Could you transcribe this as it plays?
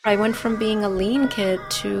I went from being a lean kid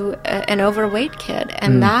to an overweight kid,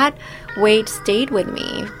 and that weight stayed with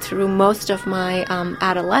me through most of my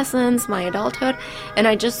adolescence, my adulthood, and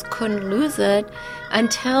I just couldn't lose it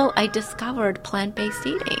until I discovered plant-based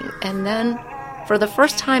eating. And then for the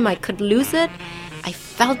first time I could lose it, I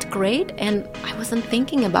felt great, and I wasn't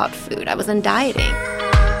thinking about food. I wasn't dieting.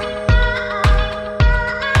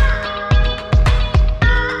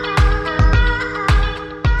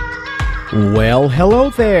 Well, hello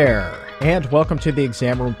there, and welcome to the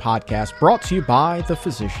Exam Room Podcast, brought to you by the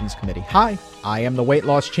Physicians Committee. Hi, I am the weight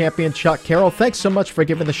loss champion, Chuck Carroll. Thanks so much for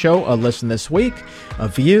giving the show a listen this week, a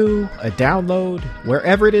view, a download,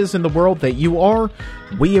 wherever it is in the world that you are.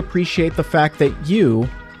 We appreciate the fact that you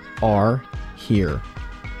are here.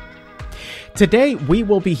 Today, we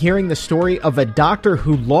will be hearing the story of a doctor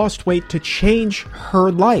who lost weight to change her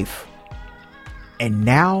life. And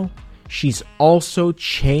now she's also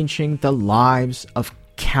changing the lives of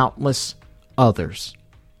countless others.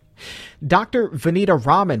 Dr. Vanita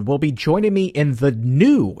Raman will be joining me in the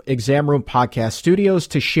new Exam Room Podcast studios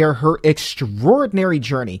to share her extraordinary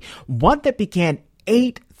journey, one that began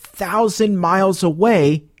 8,000 miles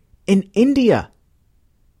away in India.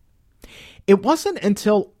 It wasn't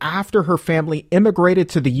until after her family immigrated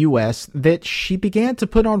to the U.S. that she began to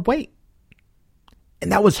put on weight.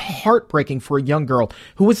 And that was heartbreaking for a young girl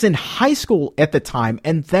who was in high school at the time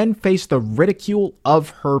and then faced the ridicule of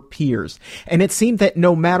her peers. And it seemed that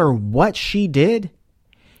no matter what she did,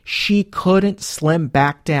 she couldn't slim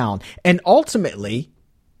back down. And ultimately,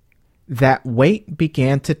 that weight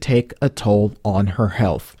began to take a toll on her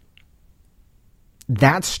health.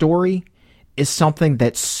 That story is something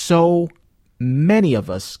that so many of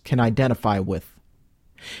us can identify with.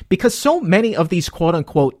 Because so many of these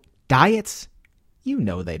quote-unquote diets, you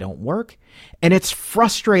know they don't work. And it's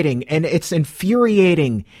frustrating and it's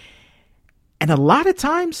infuriating. And a lot of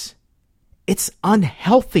times, it's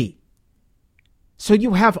unhealthy. So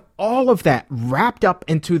you have all of that wrapped up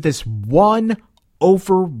into this one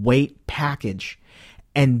overweight package.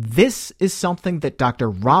 And this is something that Dr.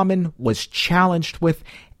 Raman was challenged with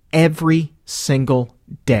every single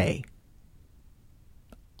day.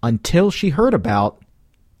 Until she heard about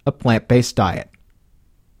a plant-based diet.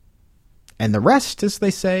 And the rest, as they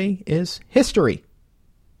say, is history.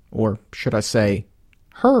 Or should I say,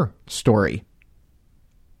 her story.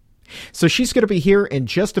 So she's going to be here in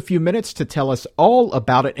just a few minutes to tell us all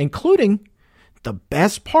about it, including the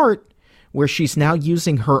best part, where she's now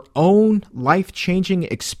using her own life-changing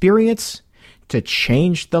experience to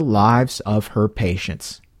change the lives of her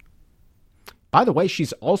patients. By the way,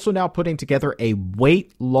 she's also now putting together a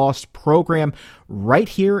weight loss program right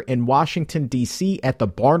here in Washington, D.C. at the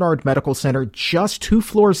Barnard Medical Center, just 2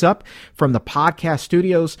 floors up from the podcast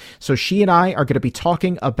studios. So she and I are going to be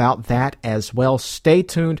talking about that as well. Stay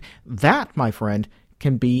tuned. That, my friend,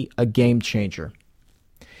 can be a game changer.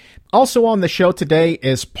 Also on the show today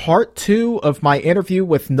is part 2 of my interview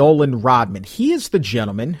with Nolan Rodman. He is the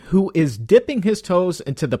gentleman who is dipping his toes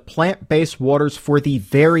into the plant-based waters for the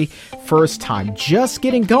very first time, just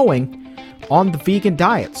getting going on the vegan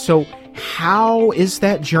diet. So how is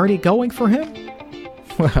that journey going for him?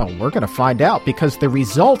 Well, we're going to find out because the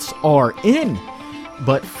results are in.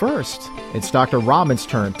 But first, it's Dr. Raman's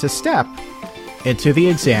turn to step into the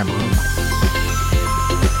exam room.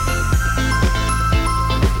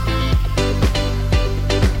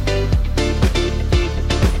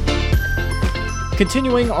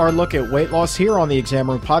 Continuing our look at weight loss here on the Exam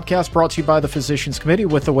Room Podcast, brought to you by the Physicians Committee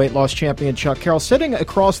with the weight loss champion Chuck Carroll. Sitting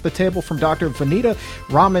across the table from Dr. Vanita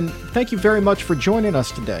Raman, thank you very much for joining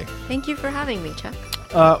us today. Thank you for having me, Chuck.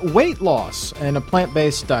 Weight loss and a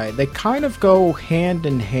plant-based diet, they kind of go hand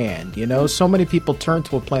in hand. You know, so many people turn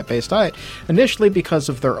to a plant-based diet initially because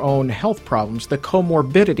of their own health problems, the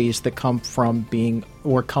comorbidities that come from being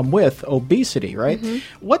or come with obesity, right?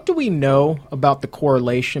 Mm-hmm. What do we know about the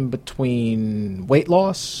correlation between weight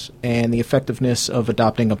loss and the effectiveness of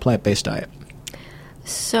adopting a plant-based diet?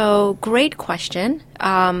 So, great question.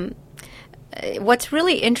 What's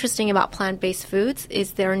really interesting about plant-based foods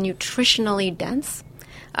is they're nutritionally dense.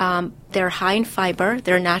 They're high in fiber,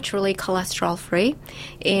 they're naturally cholesterol-free,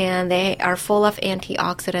 and they are full of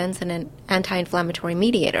antioxidants and anti-inflammatory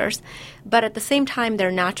mediators. But at the same time,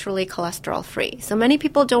 they're naturally cholesterol-free. So many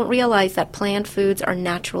people don't realize that plant foods are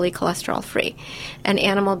naturally cholesterol-free, and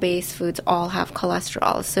animal-based foods all have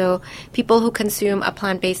cholesterol. So people who consume a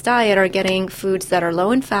plant-based diet are getting foods that are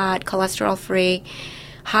low in fat, cholesterol-free,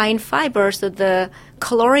 high in fiber, so the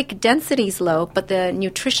caloric density is low, but the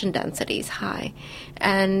nutrition density is high.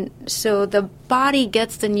 And so the body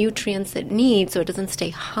gets the nutrients it needs so it doesn't stay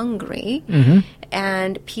hungry. Mm-hmm.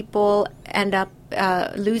 And people end up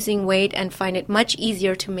losing weight and find it much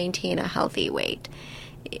easier to maintain a healthy weight.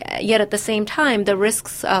 Yet at the same time, the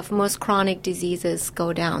risks of most chronic diseases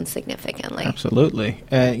go down significantly. Absolutely.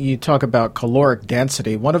 You talk about caloric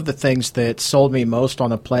density. One of the things that sold me most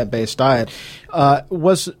on a plant-based diet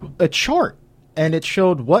was a chart. And it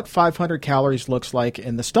showed what 500 calories looks like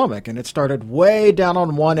in the stomach. And it started way down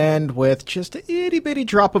on one end with just an itty-bitty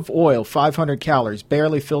drop of oil, 500 calories,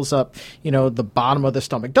 barely fills up, the bottom of the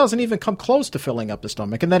stomach. Doesn't even come close to filling up the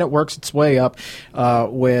stomach. And then it works its way up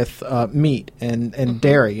with meat and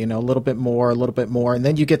dairy, a little bit more. And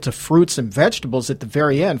then you get to fruits and vegetables at the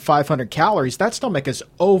very end, 500 calories. That stomach is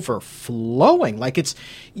overflowing. Like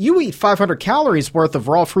you eat 500 calories worth of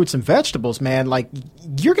raw fruits and vegetables, man, like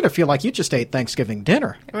you're going to feel like you just ate Thanksgiving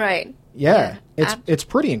dinner. Right. Yeah. It's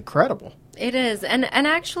pretty incredible. It is. And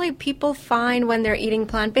actually people find when they're eating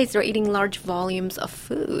plant-based, they're eating large volumes of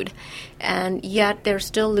food. And yet they're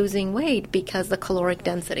still losing weight because the caloric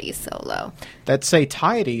density is so low. That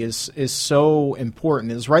satiety is so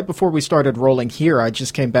important. It was right before we started rolling here. I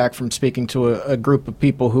just came back from speaking to a group of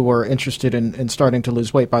people who were interested in starting to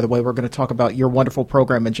lose weight. By the way, we're going to talk about your wonderful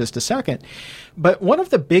program in just a second. But one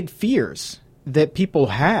of the big fears that people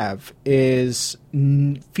have is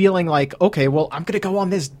feeling like, okay, well, I'm going to go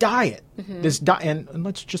on this diet. And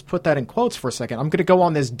let's just put that in quotes for a second. I'm going to go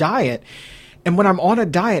on this diet. And when I'm on a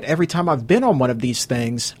diet, every time I've been on one of these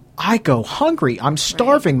things, I go hungry. I'm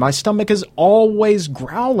starving. Right. My stomach is always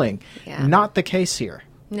growling. Yeah. Not the case here.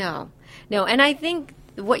 No. And I think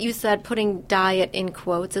what you said, putting diet in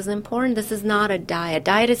quotes, is important. This is not a diet.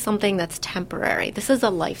 Diet is something that's temporary. This is a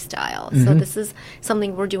lifestyle. So this is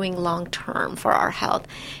something we're doing long term for our health.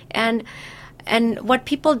 And what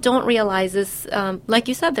people don't realize is, like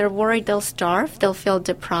you said, they're worried they'll starve, they'll feel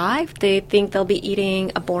deprived, they think they'll be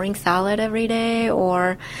eating a boring salad every day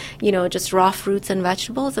or, just raw fruits and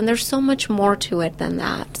vegetables. And there's so much more to it than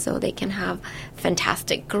that. So they can have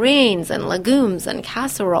fantastic grains and legumes and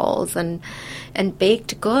casseroles and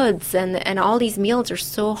baked goods. And all these meals are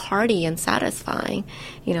so hearty and satisfying.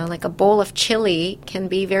 Like a bowl of chili can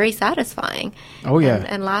be very satisfying. Oh, yeah.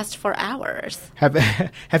 And last for hours.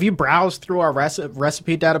 Have you browsed through our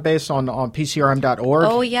recipe database on PCRM.org?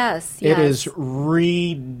 Oh, yes. It is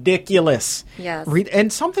ridiculous. Yes.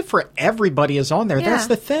 And something for everybody is on there. Yeah. That's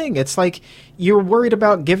the thing. It's like you're worried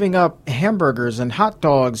about giving up hamburgers and hot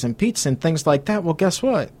dogs and pizza and things like that. Well, guess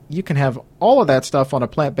what? You can have all of that stuff on a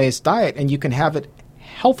plant-based diet, and you can have it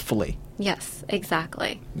healthfully. Yes,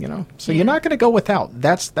 exactly. So you're not going to go without.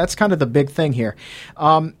 That's kind of the big thing here.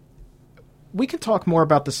 We can talk more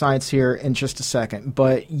about the science here in just a second,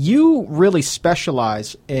 but you really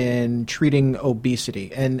specialize in treating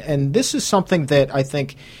obesity. And this is something that I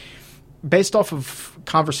think, based off of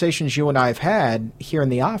conversations you and I have had here in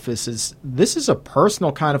the office, this is a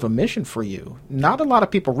personal kind of a mission for you. Not a lot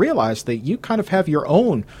of people realize that you kind of have your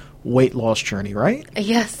own weight loss journey, right?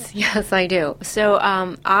 Yes, I do. So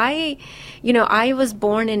I was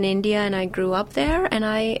born in India and I grew up there, and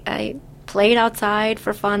I played outside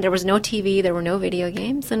for fun. There was no TV, there were no video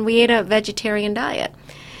games, and we ate a vegetarian diet.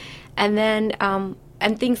 And then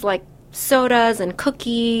and things like sodas and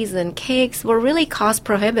cookies and cakes were really cost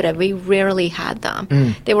prohibitive. We rarely had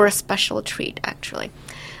them. They were a special treat, actually.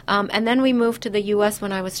 And then we moved to the U.S.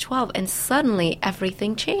 when I was 12, and suddenly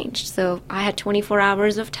everything changed. So I had 24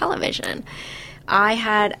 hours of television. I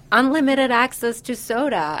had unlimited access to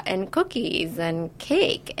soda and cookies and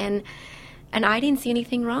cake, and I didn't see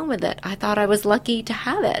anything wrong with it. I thought I was lucky to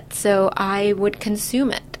have it, so I would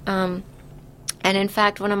consume it. And in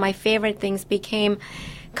fact, one of my favorite things became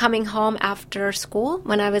coming home after school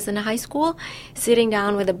when I was in high school, sitting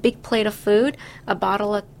down with a big plate of food, a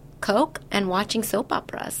bottle of Coke, and watching soap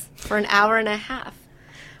operas for an hour and a half.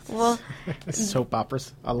 Well, soap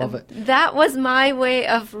operas. I love it. That was my way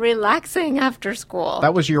of relaxing after school.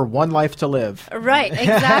 That was your one life to live. Right,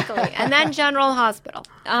 exactly. And then General Hospital.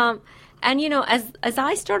 And, as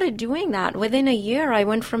I started doing that, within a year, I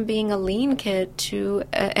went from being a lean kid to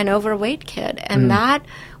an overweight kid. And that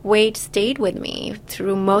weight stayed with me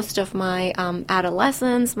through most of my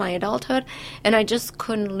adolescence, my adulthood. And I just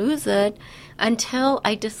couldn't lose it until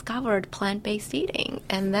I discovered plant-based eating.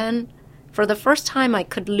 And then for the first time I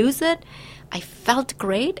could lose it. I felt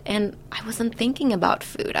great, and I wasn't thinking about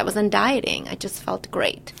food. I wasn't dieting. I just felt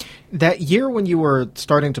great. That year when you were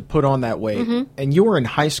starting to put on that weight, and you were in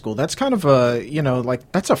high school, that's kind of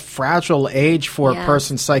that's a fragile age for a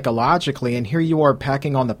person psychologically, and here you are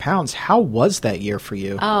packing on the pounds. How was that year for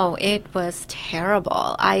you? Oh, it was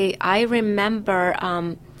terrible. I remember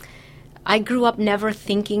I grew up never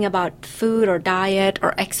thinking about food or diet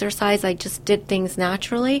or exercise. I just did things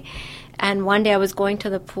naturally. And one day I was going to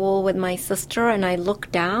the pool with my sister, and I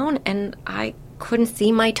looked down and I couldn't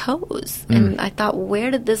see my toes. And I thought,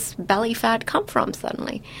 where did this belly fat come from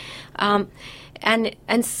suddenly? And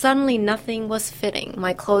suddenly nothing was fitting.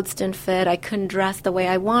 My clothes didn't fit. I couldn't dress the way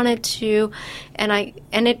I wanted to. And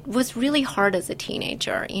it was really hard as a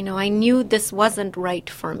teenager. You know, I knew this wasn't right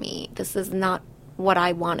for me. This is not what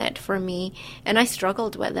I wanted for me. And I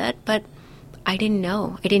struggled with it, but I didn't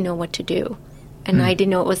know. I didn't know what to do. And I didn't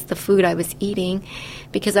know it was the food I was eating,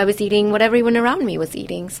 because I was eating what everyone around me was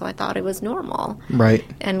eating, so I thought it was normal. Right.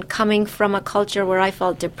 And coming from a culture where I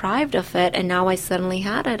felt deprived of it, and now I suddenly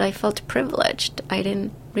had it, I felt privileged. I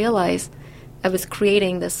didn't realize I was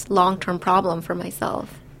creating this long-term problem for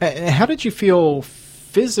myself. How did you feel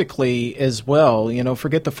physically as well? You know,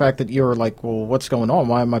 forget the fact that you were like, well, what's going on?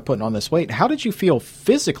 Why am I putting on this weight? How did you feel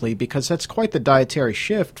physically? Because that's quite the dietary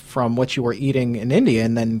shift from what you were eating in India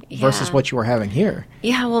and then versus what you were having here.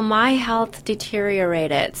 Yeah, well, my health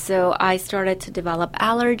deteriorated. So I started to develop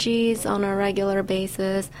allergies on a regular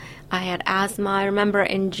basis. I had asthma. I remember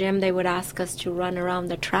in gym they would ask us to run around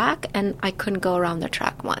the track, and I couldn't go around the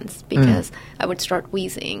track once because I would start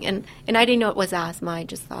wheezing. And I didn't know it was asthma. I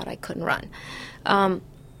just thought I couldn't run.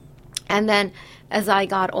 And then as I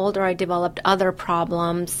got older, I developed other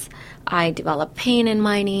problems. I developed pain in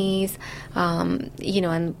my knees,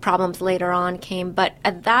 and problems later on came. But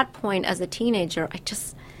at that point, as a teenager,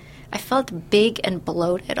 I felt big and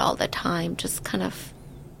bloated all the time, just kind of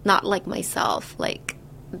not like myself. Like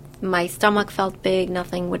my stomach felt big,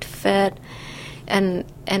 nothing would fit. And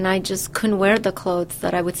I just couldn't wear the clothes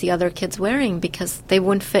that I would see other kids wearing because they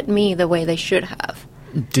wouldn't fit me the way they should have.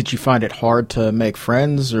 Did you find it hard to make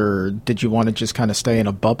friends, or did you want to just kind of stay in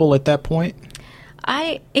a bubble at that point?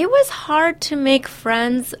 It was hard to make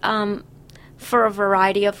friends for a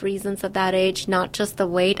variety of reasons at that age, not just the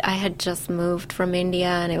weight. I had just moved from India,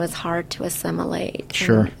 and it was hard to assimilate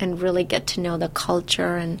and really get to know the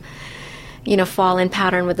culture and, fall in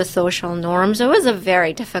pattern with the social norms. It was a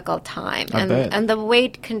very difficult time. And the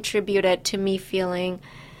weight contributed to me feeling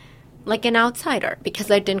like an outsider because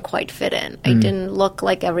I didn't quite fit in. I didn't look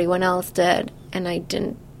like everyone else did, and I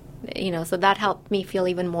didn't, so that helped me feel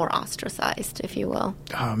even more ostracized, if you will.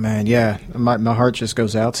 Oh, man, yeah. My heart just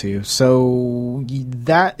goes out to you. So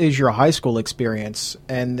that is your high school experience,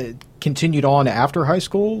 and it continued on after high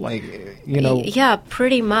school? Yeah,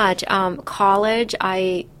 pretty much. College,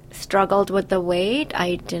 I struggled with the weight.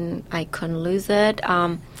 I couldn't lose it.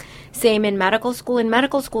 Same in medical school. In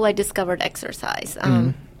medical school, I discovered exercise.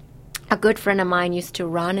 A good friend of mine used to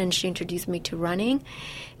run, and she introduced me to running.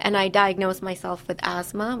 And I diagnosed myself with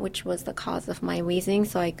asthma, which was the cause of my wheezing.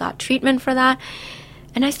 So I got treatment for that.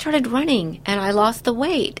 And I started running, and I lost the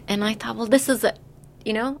weight. And I thought, well, this is it.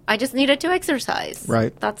 I just needed to exercise.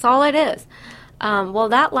 Right. That's all it is. Well,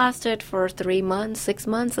 that lasted for 3 months, 6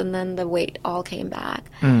 months, and then the weight all came back.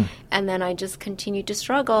 And then I just continued to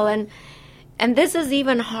struggle. And this is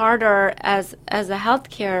even harder as a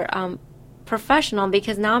healthcare professional,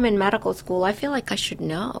 because now I'm in medical school. I feel like I should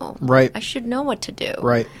know. Right. I should know what to do.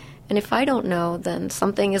 Right. And if I don't know, then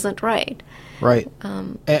something isn't right. Right.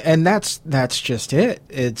 And that's just it.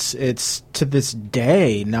 It's to this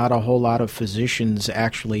day, not a whole lot of physicians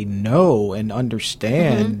actually know and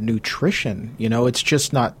understand nutrition. It's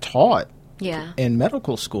just not taught in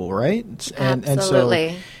medical school, right? Absolutely.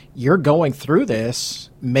 And so you're going through this.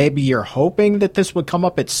 Maybe you're hoping that this would come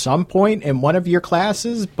up at some point in one of your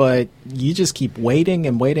classes, but you just keep waiting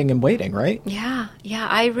and waiting and waiting, right? Yeah.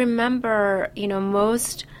 I remember,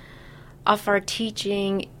 most of our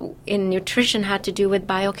teaching in nutrition had to do with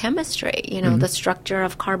biochemistry, the structure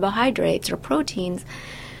of carbohydrates or proteins.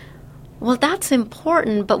 Well, that's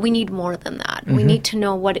important, but we need more than that. We need to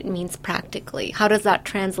know what it means practically. How does that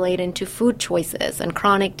translate into food choices and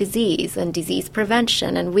chronic disease and disease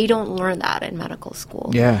prevention? And we don't learn that in medical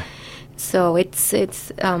school. Yeah. So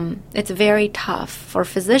it's very tough for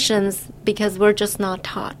physicians because we're just not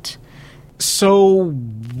taught. So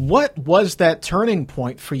what was that turning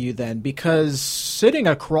point for you then? Because sitting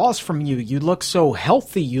across from you, you look so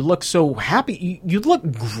healthy, you look so happy, you look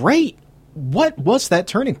great. What was that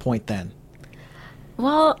turning point then?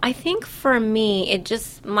 Well, I think for me,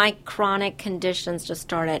 my chronic conditions just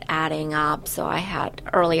started adding up. So I had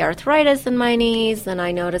early arthritis in my knees, and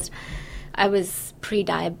I noticed I was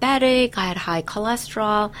pre-diabetic, I had high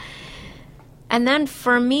cholesterol. And then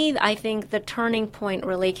for me, I think the turning point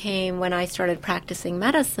really came when I started practicing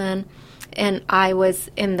medicine. And I was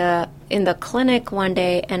in the clinic one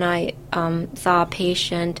day, and I saw a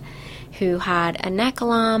patient who had a neck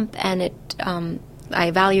lump, and it I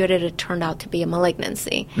evaluated it, turned out to be a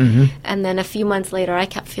malignancy. And then a few months later, I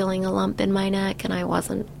kept feeling a lump in my neck, and I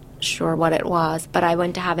wasn't sure what it was, but I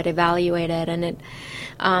went to have it evaluated, and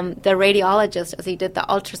the radiologist, as he did the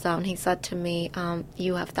ultrasound, he said to me,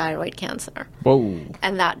 you have thyroid cancer. Whoa.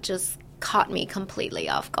 And that just caught me completely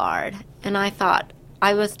off guard. And I thought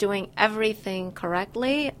I was doing everything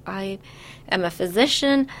correctly. I am a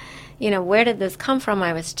physician. Where did this come from?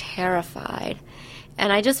 I was terrified.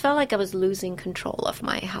 And I just felt like I was losing control of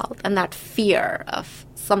my health, and that fear of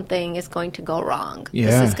something is going to go wrong. Yeah.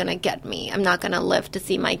 This is going to get me. I'm not going to live to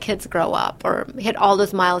see my kids grow up or hit all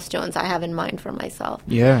those milestones I have in mind for myself.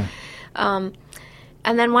 Yeah.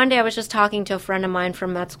 And then one day I was just talking to a friend of mine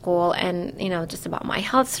from med school, and, just about my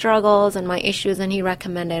health struggles and my issues, and he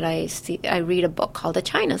recommended I read a book called The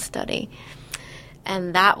China Study.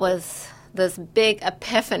 And that was this big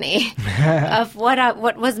epiphany of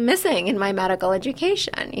what was missing in my medical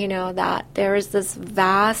education, that there is this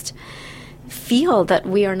vast field that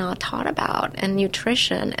we are not taught about, and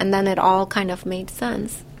nutrition. And then it all kind of made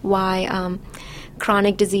sense why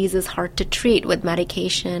chronic disease is hard to treat with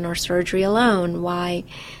medication or surgery alone, why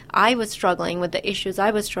I was struggling with the issues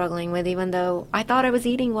I was struggling with, even though I thought I was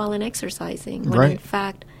eating well and exercising, when right. in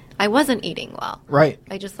fact I wasn't eating well. Right.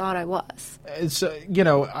 I just thought I was. It's,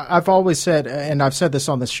 I've always said, and I've said this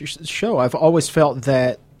on this show, I've always felt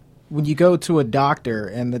that when you go to a doctor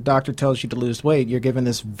and the doctor tells you to lose weight, you're given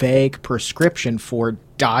this vague prescription for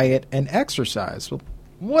diet and exercise. Well,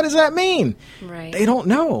 what does that mean? Right. They don't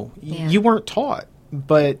know. Yeah. You weren't taught,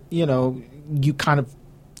 but, you kind of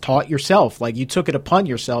taught yourself. Like, you took it upon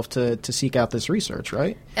yourself to seek out this research,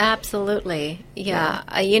 right? Absolutely. Yeah.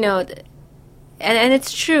 And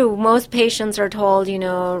it's true. Most patients are told,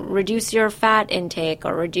 reduce your fat intake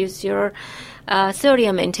or reduce your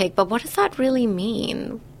sodium intake. But what does that really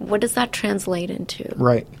mean? What does that translate into?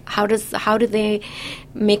 Right. How do they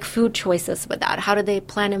make food choices with that? How do they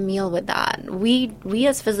plan a meal with that? We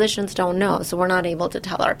as physicians don't know, so we're not able to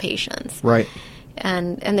tell our patients. Right.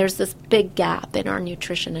 And there's this big gap in our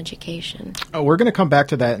nutrition education. Oh, we're going to come back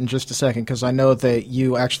to that in just a second, because I know that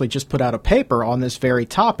you actually just put out a paper on this very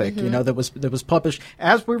topic, that was published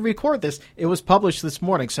as we record this. It was published this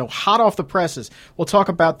morning, so hot off the presses. We'll talk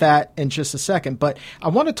about that in just a second. But I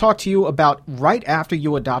want to talk to you about right after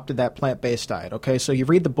you adopted that plant-based diet. Okay, so you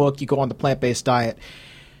read the book, you go on the plant-based diet.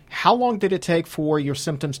 How long did it take for your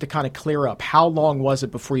symptoms to kind of clear up? How long was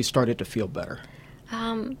it before you started to feel better?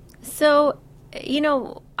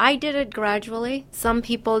 I did it gradually. Some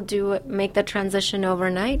people do make the transition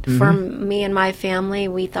overnight. For me and my family,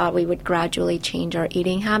 we thought we would gradually change our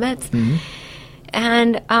eating habits.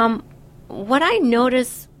 And what I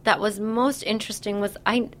noticed that was most interesting was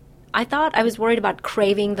I thought I was worried about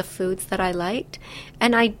craving the foods that I liked.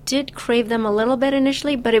 And I did crave them a little bit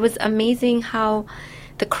initially, but it was amazing how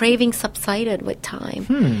the craving subsided with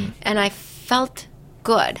time. And I felt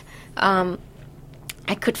good.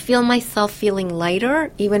 I could feel myself feeling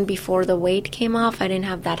lighter even before the weight came off. I didn't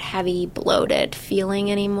have that heavy, bloated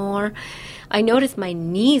feeling anymore. I noticed my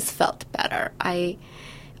knees felt better. I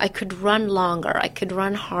could run longer. I could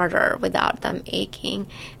run harder without them aching.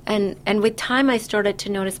 And with time, I started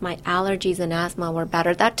to notice my allergies and asthma were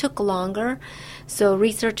better. That took longer. So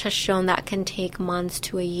research has shown that can take months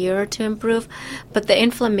to a year to improve. But the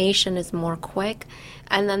inflammation is more quick.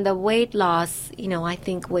 And then the weight loss, I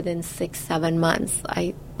think within 6-7 months,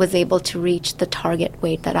 I was able to reach the target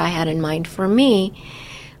weight that I had in mind for me.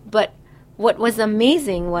 But what was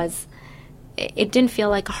amazing was it didn't feel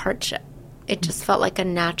like a hardship. It just felt like a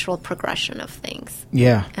natural progression of things.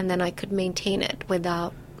 Yeah. And then I could maintain it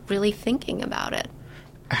without really thinking about it.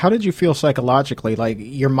 How did you feel psychologically? Like,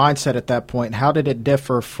 your mindset at that point, how did it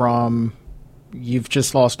differ from you've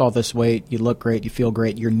just lost all this weight, you look great, you feel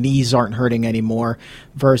great, your knees aren't hurting anymore,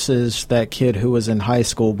 versus that kid who was in high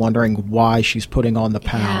school wondering why she's putting on the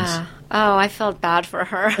pounds? Yeah. Oh, I felt bad for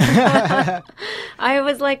her. I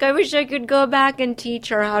was like, I wish I could go back and teach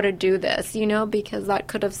her how to do this, because that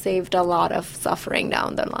could have saved a lot of suffering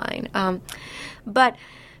down the line. But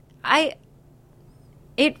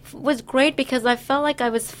it was great because I felt like I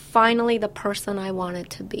was finally the person I wanted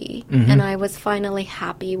to be. And I was finally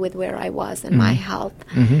happy with where I was in my health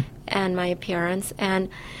and my appearance. And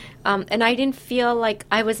I didn't feel like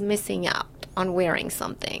I was missing out on wearing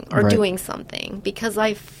something or doing something, because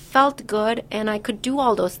I felt good and I could do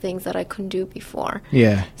all those things that I couldn't do before.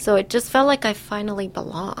 Yeah. So it just felt like I finally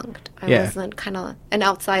belonged. I wasn't kind of an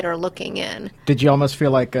outsider looking in. Did you almost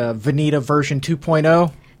feel like Vanita version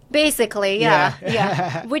 2.0? Basically,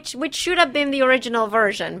 yeah. Which should have been the original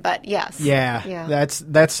version, but yes. Yeah.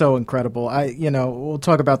 That's so incredible. We'll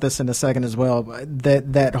talk about this in a second as well.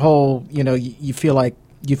 That whole, you feel like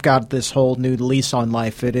you've got this whole new lease on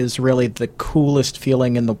life. It is really the coolest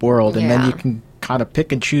feeling in the world, and then you can kind of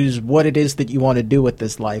pick and choose what it is that you want to do with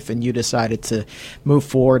this life, and you decided to move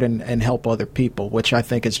forward and help other people, which I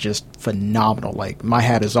think is just phenomenal. Like, my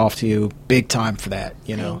hat is off to you big time for that.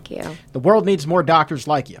 Thank you. The world needs more doctors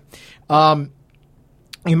like you.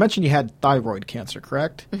 You mentioned you had thyroid cancer,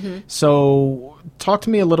 correct? Mm-hmm. So talk to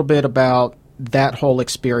me a little bit about that whole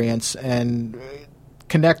experience and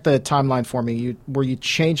connect the timeline for me. Were you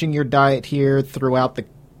changing your diet here throughout the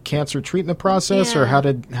cancer treatment process, or how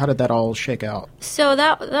did that all shake out? So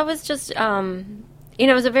that was just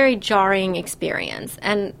it was a very jarring experience,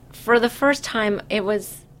 and for the first time I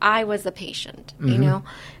was a patient,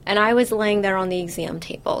 and I was laying there on the exam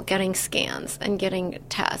table getting scans and getting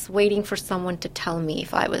tests, waiting for someone to tell me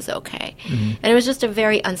if I was okay. Mm-hmm. And it was just a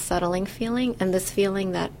very unsettling feeling, and this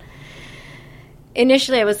feeling that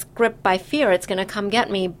initially I was gripped by fear, it's going to come get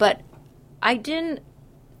me, but I didn't.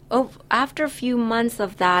 After a few months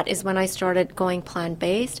of that is when I started going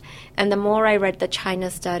plant-based, and the more I read the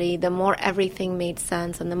China study, the more everything made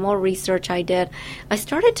sense, and the more research I did, I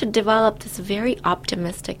started to develop this very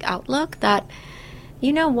optimistic outlook that,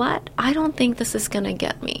 you know what, I don't think this is going to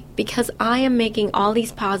get me, because I am making all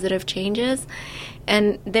these positive changes,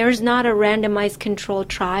 and there's not a randomized controlled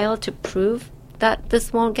trial to prove that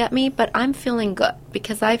this won't get me, but I'm feeling good,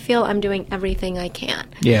 because I feel I'm doing everything I can.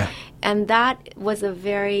 Yeah. And that was a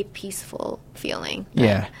very peaceful feeling.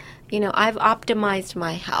 That, I've optimized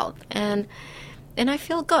my health, and I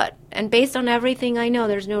feel good. And based on everything I know,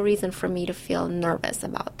 there's no reason for me to feel nervous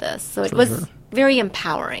about this. So it was very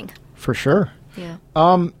empowering. For sure. Yeah.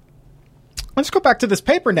 Let's go back to this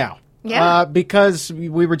paper now. Yeah. Because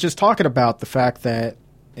we were just talking about the fact that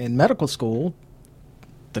in medical school,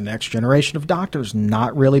 the next generation of doctors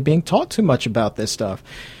not really being taught too much about this stuff.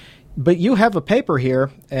 But you have a paper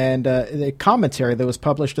here and a commentary that was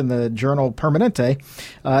published in the journal Permanente,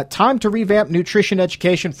 Time to Revamp Nutrition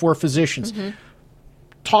Education for Physicians. Mm-hmm.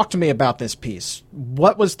 Talk to me about this piece.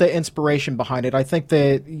 What was the inspiration behind it? I think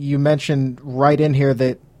that you mentioned right in here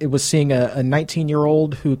that it was seeing a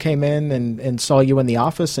 19-year-old who came in and saw you in the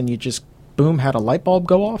office, and you just, boom, had a light bulb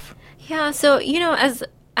go off? Yeah, so, as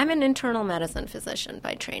I'm an internal medicine physician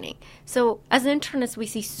by training. So as internists, we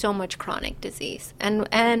see so much chronic disease, and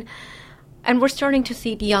we're starting to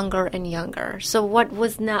see it younger and younger. So what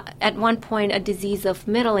was not at one point a disease of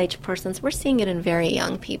middle-aged persons, we're seeing it in very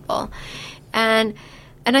young people. And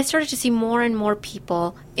I started to see more and more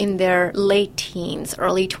people in their late teens,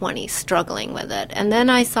 early 20s struggling with it. And then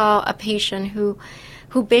I saw a patient who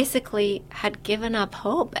basically had given up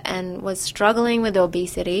hope and was struggling with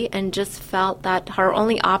obesity and just felt that her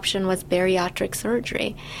only option was bariatric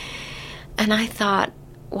surgery. And I thought,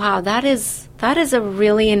 wow, that is a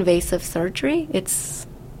really invasive surgery. It's,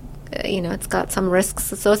 it's got some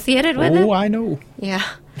risks associated with it. Oh, I know. Yeah.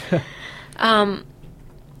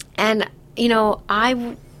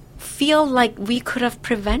 I feel like we could have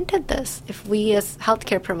prevented this if we as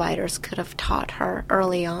healthcare providers could have taught her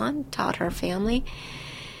early on, taught her family.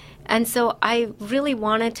 And so I really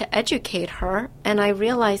wanted to educate her, and I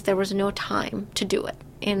realized there was no time to do it.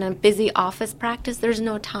 In a busy office practice, there's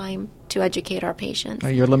no time to educate our patients.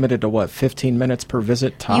 You're limited to what, 15 minutes per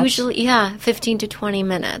visit tops? Usually, 15 to 20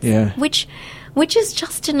 minutes. Yeah. Which is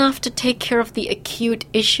just enough to take care of the acute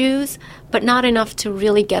issues, but not enough to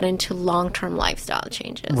really get into long-term lifestyle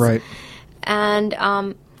changes. Right. And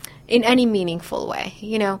in any meaningful way,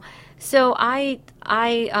 So I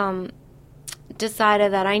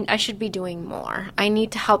decided that I should be doing more. I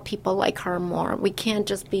need to help people like her more. We can't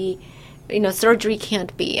just be, surgery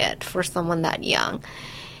can't be it for someone that young.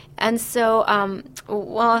 And so,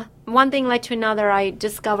 one thing led to another. I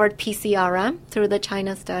discovered PCRM through the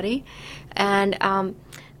China study. And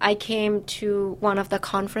I came to one of the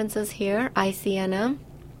conferences here, ICNM.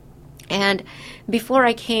 And before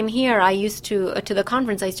I came here, I used to the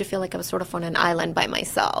conference, I used to feel like I was sort of on an island by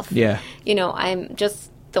myself. Yeah. I'm just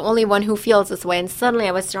the only one who feels this way. And suddenly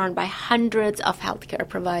I was surrounded by hundreds of healthcare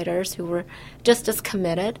providers who were just as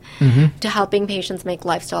committed to helping patients make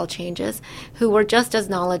lifestyle changes, who were just as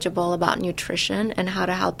knowledgeable about nutrition and how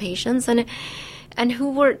to help patients, and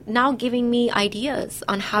who were now giving me ideas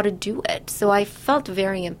on how to do it. So I felt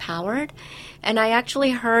very empowered. And I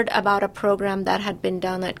actually heard about a program that had been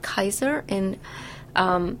done at Kaiser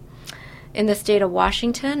in the state of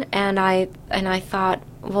Washington, and I thought,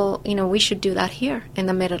 well, we should do that here in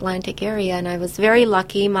the Mid-Atlantic area. And I was very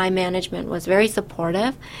lucky. My management was very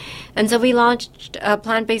supportive. And so we launched a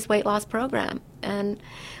plant-based weight loss program. And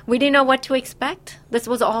we didn't know what to expect. This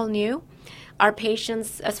was all new. Our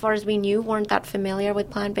patients, as far as we knew, weren't that familiar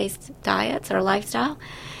with plant-based diets or lifestyle.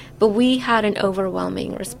 But we had an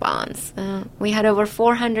overwhelming response. We had over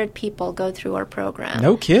 400 people go through our program.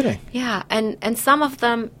 No kidding. Yeah, and some of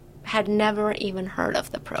them had never even heard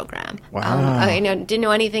of the program. Wow. Didn't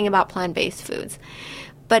know anything about plant-based foods.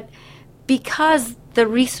 But because the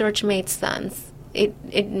research made sense,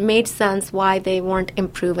 it made sense why they weren't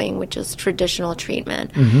improving, which is traditional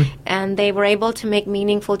treatment. Mm-hmm. And they were able to make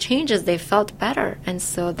meaningful changes. They felt better. And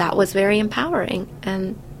so that was very empowering.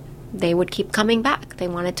 And they would keep coming back. They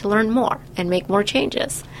wanted to learn more and make more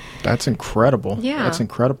changes. That's incredible. Yeah. That's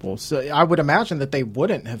incredible. So I would imagine that they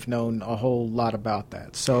wouldn't have known a whole lot about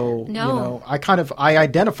that. So, no. I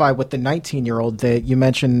identify with the 19-year-old that you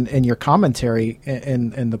mentioned in your commentary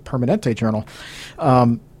in the Permanente Journal,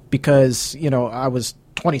 because, I was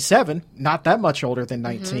 27, not that much older than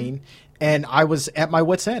 19, mm-hmm. and I was at my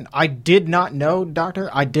wit's end. I did not know, doctor,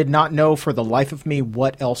 I did not know for the life of me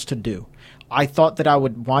what else to do. I thought that I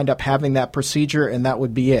would wind up having that procedure and that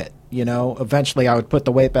would be it. Eventually I would put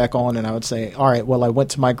the weight back on and I would say, all right, well, I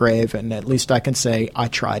went to my grave and at least I can say I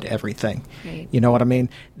tried everything. Right. You know what I mean?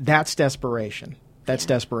 That's desperation. That's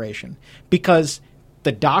desperation. Because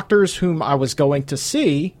the doctors whom I was going to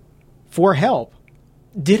see for help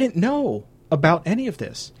didn't know about any of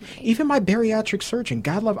this. Right. Even my bariatric surgeon,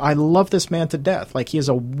 I love this man to death. Like, he is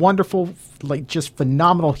a wonderful, just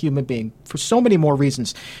phenomenal human being for so many more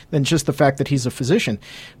reasons than just the fact that he's a physician.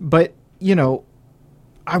 But,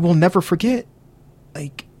 I will never forget,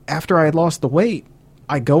 after I had lost the weight,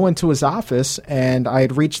 I go into his office and I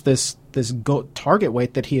had reached this target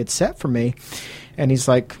weight that he had set for me. And he's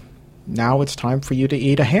like, now it's time for you to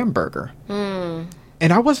eat a hamburger. Mm.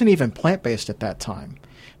 And I wasn't even plant-based at that time.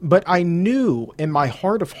 But I knew in my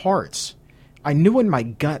heart of hearts, I knew in my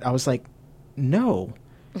gut, I was like, no.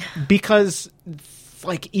 Because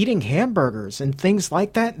eating hamburgers and things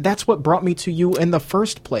like that, that's what brought me to you in the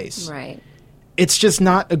first place. Right. It's just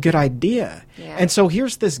not a good idea. Yeah. And so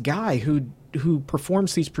here's this guy who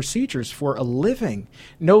performs these procedures for a living,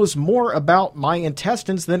 knows more about my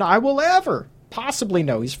intestines than I will ever possibly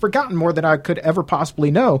know. He's forgotten more than I could ever possibly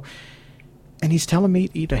know. And he's telling me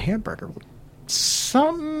to eat a hamburger.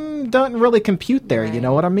 Something doesn't really compute there, right. You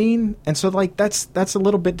know what I mean? And so that's a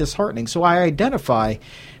little bit disheartening. So I identify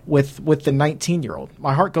with the 19-year-old.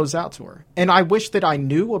 My heart goes out to her. And I wish that I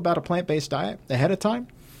knew about a plant-based diet ahead of time.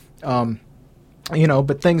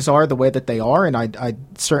 But things are the way that they are, and I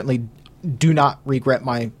certainly do not regret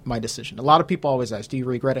my decision. A lot of people always ask, do you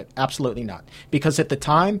regret it? Absolutely not. Because at the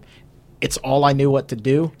time, it's all I knew what to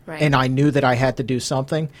do, right. And I knew that I had to do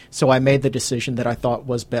something, so I made the decision that I thought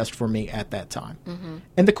was best for me at that time. Mm-hmm.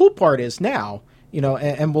 And the cool part is now,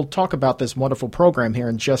 and we'll talk about this wonderful program here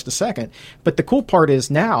in just a second, but the cool part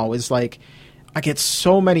is now is I get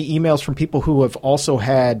so many emails from people who have also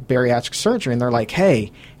had bariatric surgery, and they're like,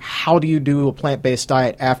 hey, how do you do a plant-based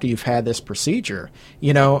diet after you've had this procedure?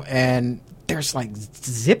 And there's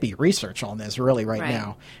zippy research on this really right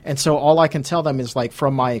now. And so all I can tell them is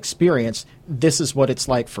from my experience, this is what it's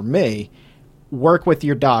like for me. Work with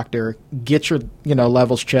your doctor, get your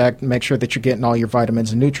levels checked, make sure that you're getting all your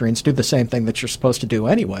vitamins and nutrients, do the same thing that you're supposed to do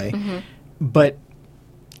anyway. Mm-hmm. But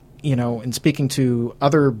in speaking to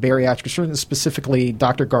other bariatric surgeons, specifically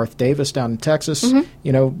Dr. Garth Davis down in Texas,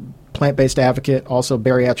 mm-hmm. Plant-based advocate, also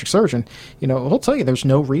bariatric surgeon, he'll tell you there's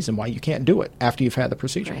no reason why you can't do it after you've had the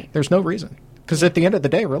procedure. Right. There's no reason. Because at the end of the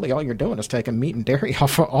day, really, all you're doing is taking meat and dairy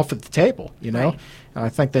off of the table, Right. I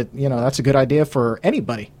think that, that's a good idea for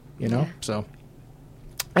anybody, Yeah. So,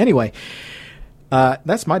 anyway,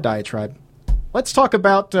 that's my diatribe. Let's talk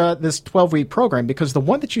about this 12-week program, because the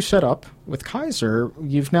one that you set up with Kaiser,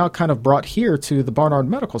 you've now kind of brought here to the Barnard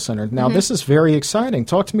Medical Center. Now, mm-hmm. This is very exciting.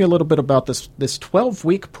 Talk to me a little bit about this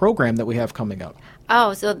 12-week program that we have coming up.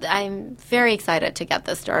 Oh, so I'm very excited to get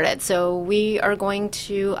this started. So we are going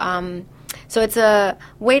to so it's a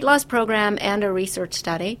weight loss program and a research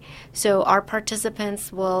study. So our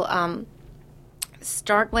participants will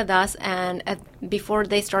start with us, and before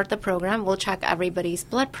they start the program, we'll check everybody's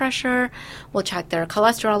blood pressure, we'll check their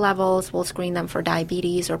cholesterol levels, we'll screen them for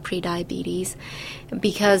diabetes or prediabetes,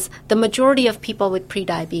 because the majority of people with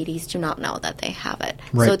prediabetes do not know that they have it.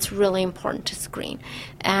 Right. So it's really important to screen.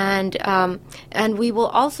 And we will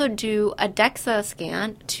also do a DEXA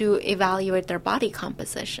scan to evaluate their body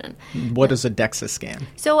composition. What is a DEXA scan?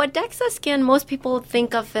 So a DEXA scan, most people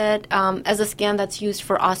think of it as a scan that's used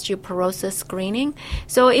for osteoporosis screening.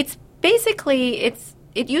 So it's basically,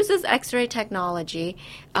 it uses X-ray technology,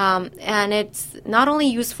 and it's not only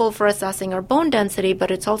useful for assessing our bone density, but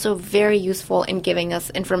it's also very useful in giving us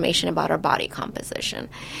information about our body composition.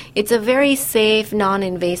 It's a very safe,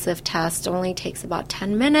 non-invasive test. Only takes about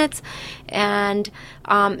 10 minutes, and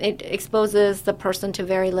it exposes the person to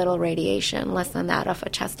very little radiation, less than that of a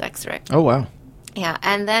chest X-ray. Oh, wow.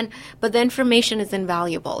 Yeah, but the information is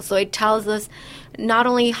invaluable. So it tells us not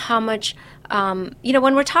only how much, when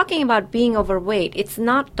we're talking about being overweight, it's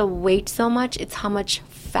not the weight so much, it's how much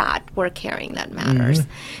fat we're carrying that matters.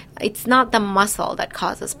 It's not the muscle that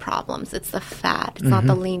causes problems, it's the fat, it's not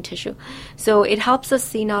the lean tissue. So it helps us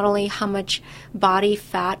see not only how much body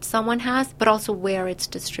fat someone has, but also where it's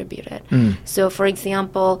distributed. So for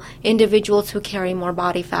example, individuals who carry more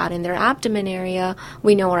body fat in their abdomen area,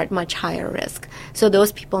 we know are at much higher risk. So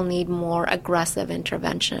those people need more aggressive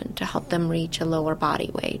intervention to help them reach a lower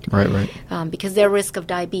body weight. Right. Because their risk of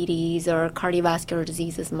diabetes or cardiovascular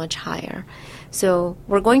disease is much higher. So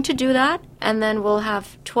we're going to do that, and then we'll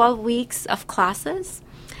have 12 weeks of classes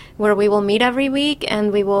where we will meet every week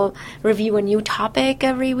and we will review a new topic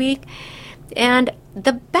every week. And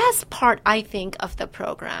the best part, I think, of the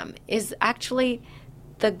program is actually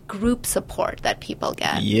the group support that people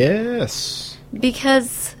get. Yes.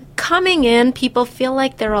 Because coming in, people feel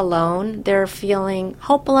like they're alone. They're feeling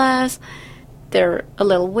hopeless. They're a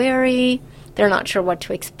little wary. They're not sure what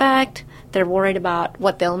to expect. They're worried about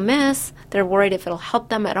what they'll miss. They're worried if it'll help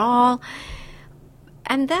them at all.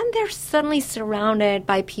 And then they're suddenly surrounded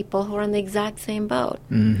by people who are in the exact same boat.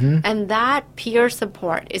 And that peer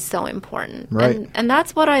support is so important. Right. And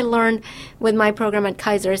that's what I learned with my program at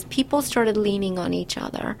Kaiser, is people started leaning on each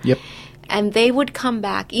other. Yep. And they would come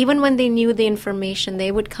back. Even when they knew the information,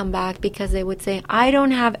 they would come back because they would say, I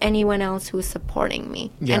don't have anyone else who's supporting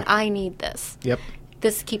me. Yeah. And I need this. Yep.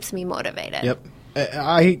 This keeps me motivated. Yep.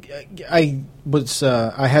 I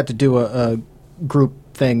had to do a group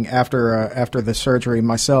thing after the surgery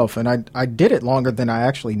myself, and I did it longer than I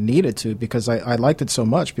actually needed to because I liked it so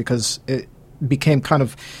much, because it became kind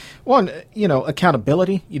of,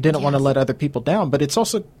 accountability. You didn't want to let other people down, but it's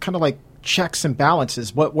also kind of like checks and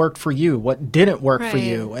balances. What worked for you? What didn't work for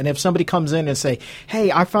you? And if somebody comes in and say,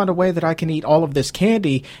 hey, I found a way that I can eat all of this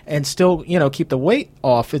candy and still, keep the weight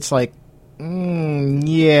off, it's like,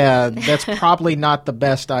 that's probably not the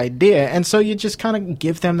best idea. And so you just kind of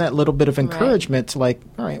give them that little bit of encouragement to like,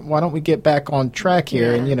 all right, why don't we get back on track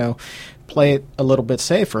here and, play it a little bit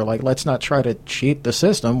safer. Like, let's not try to cheat the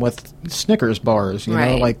system with Snickers bars, you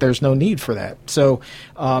know, like there's no need for that. So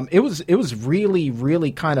it was really,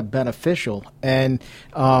 really kind of beneficial. And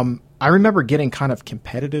I remember getting kind of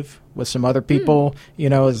competitive with some other people,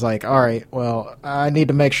 it's like, all right, well, I need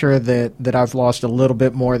to make sure that I've lost a little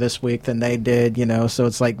bit more this week than they did, so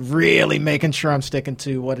it's like really making sure I'm sticking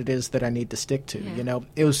to what it is that I need to stick to,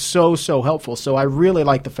 It was so helpful. So I really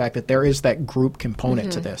like the fact that there is that group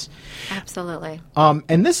component to this. Absolutely.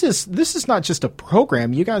 And this is not just a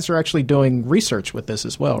program. You guys are actually doing research with this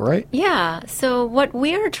as well, right? Yeah. So what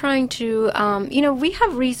we are trying to, we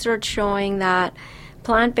have research showing that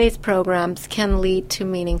plant-based programs can lead to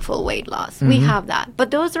meaningful weight loss. We have that. But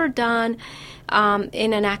those are done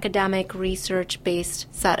in an academic research-based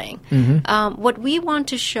setting. What we want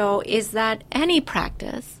to show is that any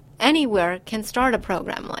practice, anywhere, can start a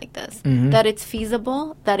program like this, that it's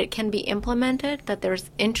feasible, that it can be implemented, that there's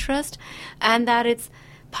interest, and that it's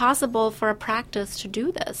possible for a practice to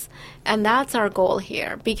do this. And that's our goal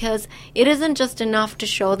here, because it isn't just enough to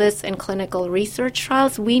show this in clinical research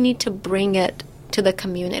trials. We need to bring it to the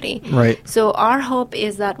community. Right. So our hope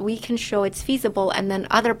is that we can show it's feasible, and then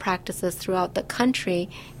other practices throughout the country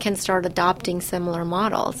can start adopting similar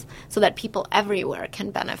models so that people everywhere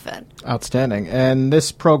can benefit. Outstanding. And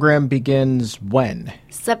this program begins when?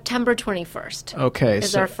 September 21st. Okay.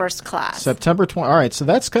 Is our first class. September 20. All right. So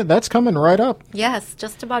that's coming right up. Yes.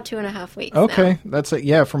 Just about 2.5 weeks. Okay. Now. That's it.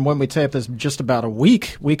 Yeah. From when we tape this, just about a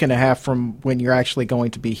week and a half from when you're actually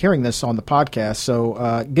going to be hearing this on the podcast.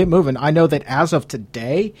 So get moving. I know that as of of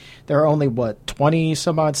today, there are only, 20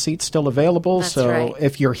 some odd seats still available. That's so right.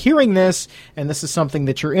 if you're hearing this and this is something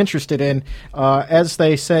that you're interested in, as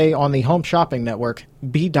they say on the Home Shopping Network,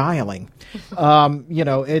 be dialing.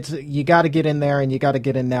 You got to get in there, and you got to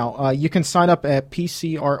get in now. You can sign up at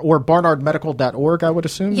PCR or barnardmedical.org, I would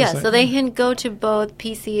assume. Yeah, so they can go to both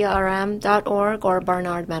pcrm.org or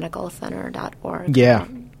barnardmedicalcenter.org. Yeah.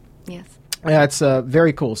 Yes. That's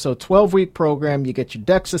very cool. So 12-week program, you get your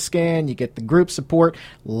DEXA scan, you get the group support,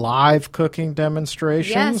 live cooking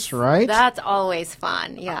demonstrations, Yes, right? That's always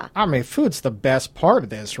fun, yeah. I mean, food's the best part of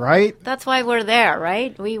this, right? That's why we're there,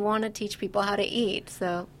 right? We want to teach people how to eat,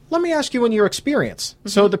 so... Let me ask you in your experience. Mm-hmm.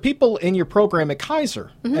 So the people in your program at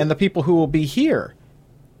Kaiser and the people who will be here,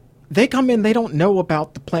 they come in, they don't know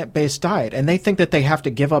about the plant-based diet, and they think that they have to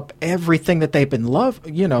give up everything that they've been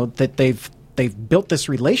that they've built this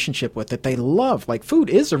relationship with, that they love. Like, food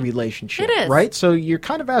is a relationship, It is. right? So you're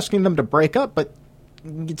kind of asking them to break up, but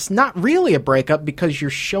it's not really a breakup because you're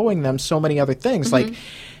showing them so many other things. Like,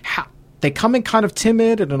 how they come in kind of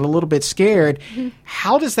timid and a little bit scared.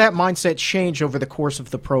 How does that mindset change over the course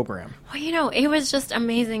of the program? Well, it was just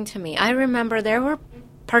amazing to me. I remember there were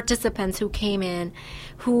participants who came in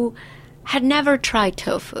who had never tried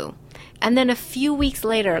tofu. And then a few weeks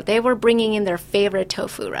later, they were bringing in their favorite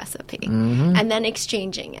tofu recipe and then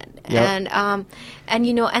exchanging it. Yep.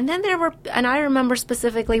 And then there were, and I remember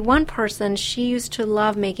specifically one person, she used to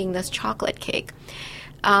love making this chocolate cake.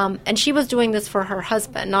 And she was doing this for her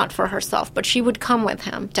husband, not for herself, but she would come with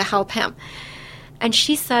him to help him. And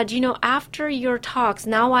she said, after your talks,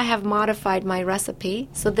 now I have modified my recipe.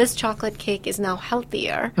 So this chocolate cake is now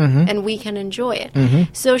healthier and we can enjoy it.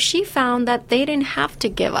 So she found that they didn't have to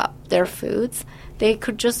give up their foods. They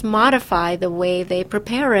could just modify the way they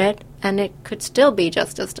prepare it, and it could still be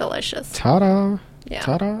just as delicious. Ta-da. Yeah.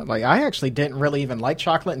 Ta-da. Like, I actually didn't really even like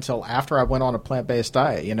chocolate until after I went on a plant-based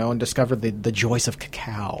diet, and discovered the joys of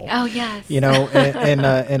cacao. Oh, yes. In a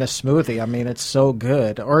smoothie. I mean, it's so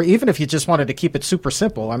good. Or even if you just wanted to keep it super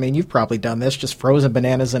simple. I mean, you've probably done this, just frozen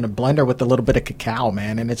bananas in a blender with a little bit of cacao,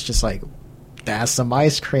 man. And it's just like, that's some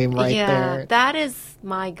ice cream right there. Yeah, that is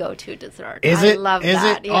my go-to dessert. Is I it? love Is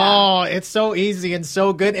that. it? Yeah. Oh, it's so easy and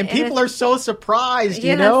so good. And people are so surprised,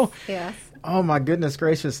 Yes. Oh, my goodness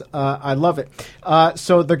gracious. I love it.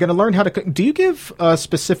 So they're going to learn how to cook. Do you give a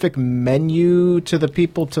specific menu to the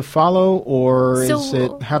people to follow, or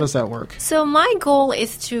how does that work? So my goal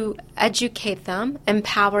is to educate them,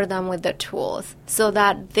 empower them with the tools so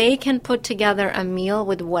that they can put together a meal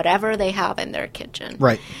with whatever they have in their kitchen.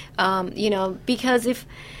 Right. Because if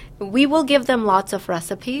we will give them lots of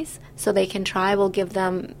recipes so they can try. We'll give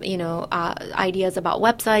them, ideas about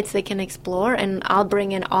websites they can explore, and I'll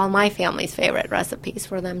bring in all my family's favorite recipes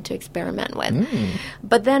for them to experiment with.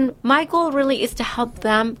 But then my goal really is to help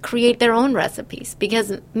them create their own recipes,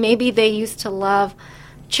 because maybe they used to love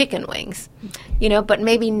chicken wings, but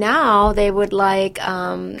maybe now they would like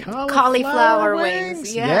cauliflower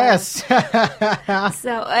wings. Yeah. Yes.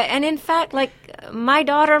 So, and in fact, like, my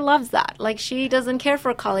daughter loves that. Like, she doesn't care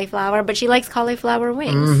for cauliflower, but she likes cauliflower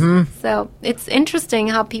wings. So it's interesting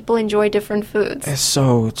how people enjoy different foods.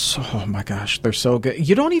 Oh my gosh, they're so good.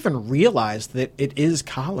 You don't even realize that it is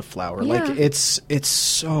cauliflower. Yeah. Like, it's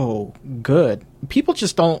so good. People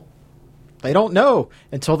just don't. They don't know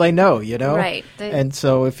until they know, Right. And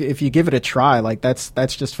so if you give it a try, like, that's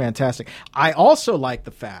just fantastic. I also like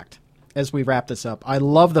the fact, as we wrap this up, I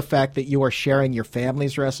love the fact that you are sharing your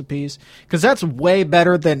family's recipes, because that's way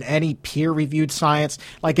better than any peer-reviewed science.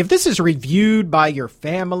 Like, if this is reviewed by your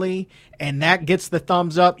family and that gets the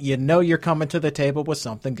thumbs up, you're coming to the table with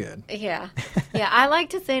something good. Yeah. I like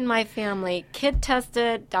to say in my family, kid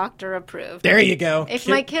tested, doctor approved. There you go. If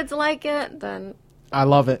my kids like it, then... I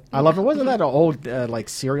love it. Wasn't that an old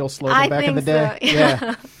cereal slogan back in the day? So,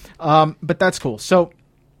 yeah. But that's cool. So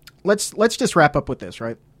let's just wrap up with this,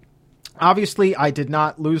 right? Obviously, I did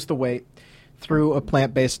not lose the weight through a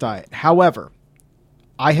plant-based diet. However,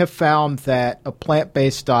 I have found that a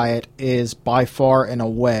plant-based diet is by far and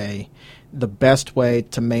away the best way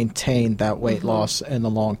to maintain that weight loss in the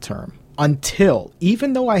long term.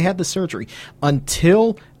 Even though I had the surgery,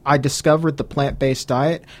 until I discovered the plant-based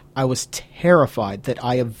diet, I was terrified that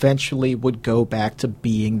I eventually would go back to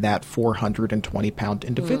being that 420-pound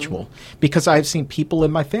individual, because I've seen people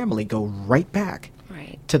in my family go right back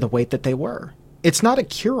to the weight that they were. It's not a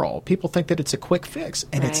cure-all. People think that it's a quick fix,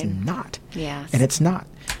 and it's not. Yes. And it's not.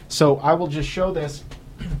 So I will just show this.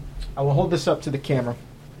 I will hold this up to the camera.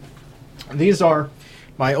 These are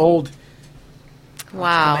my old...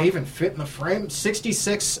 Wow. Can they even fit in the frame?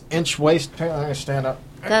 66-inch waist. Let me stand up.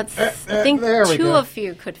 That's, I think two of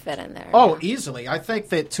you could fit in there. Oh, easily. I think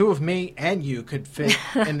that two of me and you could fit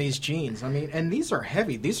in these jeans. I mean, and these are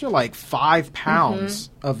heavy. These are like 5 pounds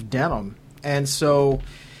of denim. And so,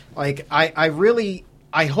 like,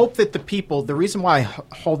 I hope that the people, the reason why I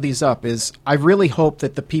hold these up is I really hope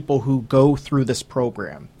that the people who go through this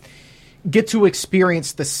program get to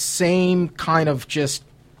experience the same kind of just,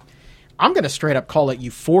 I'm going to straight up call it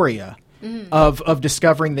euphoria of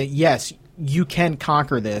discovering that, yes, you can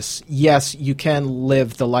conquer this. Yes, you can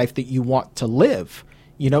live the life that you want to live.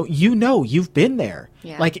 You've been there.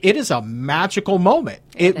 Yeah. Like, it is a magical moment.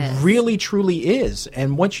 It really, truly is.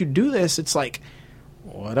 And once you do this, it's like,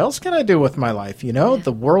 what else can I do with my life?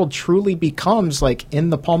 The world truly becomes like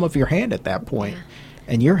in the palm of your hand at that point. Yeah.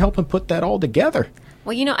 And you're helping put that all together.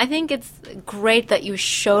 Well, I think it's great that you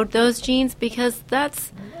showed those jeans, because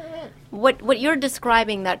that's what you're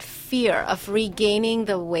describing, that fear of regaining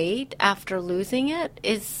the weight after losing it,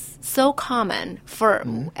 is so common for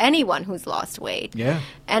anyone who's lost weight. Yeah.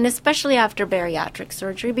 And especially after bariatric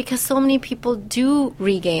surgery, because so many people do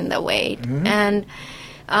regain the weight. And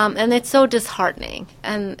it's so disheartening.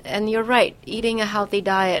 And you're right, eating a healthy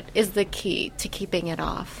diet is the key to keeping it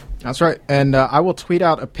off. That's right. And I will tweet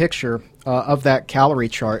out a picture of that calorie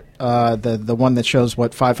chart, the one that shows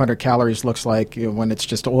what 500 calories looks like when it's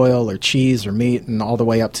just oil or cheese or meat, and all the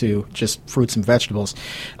way up to just fruits and vegetables.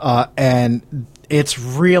 And it's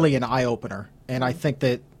really an eye-opener. And I think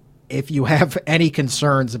that if you have any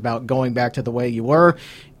concerns about going back to the way you were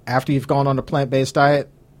after you've gone on a plant-based diet,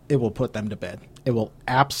 it will put them to bed. It will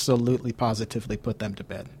absolutely, positively put them to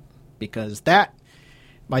bed. Because that,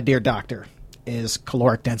 my dear doctor, is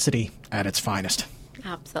caloric density at its finest.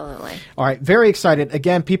 Absolutely. All right. Very excited.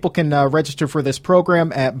 Again, people can register for this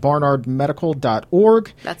program at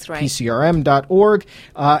barnardmedical.org. That's right. PCRM.org.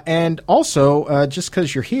 And also, just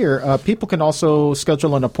because you're here, people can also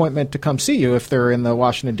schedule an appointment to come see you if they're in the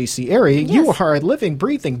Washington, D.C. area. Yes. You are a living,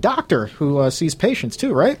 breathing doctor who sees patients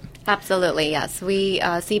too, right? Absolutely, yes. We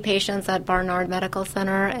see patients at Barnard Medical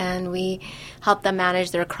Center, and we help them manage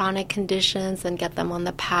their chronic conditions and get them on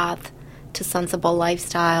the path to sensible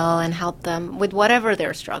lifestyle and help them with whatever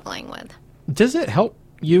they're struggling with. Does it help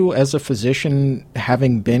you as a physician,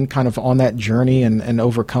 having been kind of on that journey and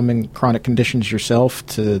overcoming chronic conditions yourself,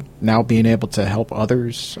 to now being able to help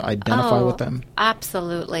others identify with them?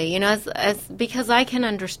 Absolutely. Because I can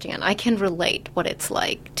understand, I can relate what it's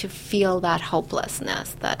like to feel that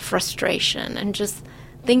hopelessness, that frustration, and just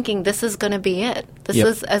thinking this is going to be it. This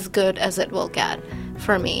is as good as it will get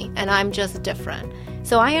for me, and I'm just different.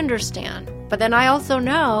 So I understand. But then I also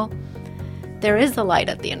know there is a light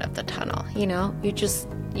at the end of the tunnel. You just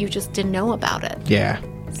didn't know about it. Yeah.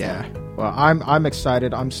 So. Yeah. Well, I'm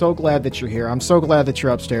excited. I'm so glad that you're here. I'm so glad that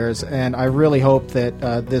you're upstairs. And I really hope that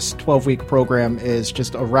this 12-week program is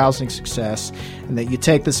just a rousing success, and that you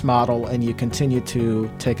take this model and you continue to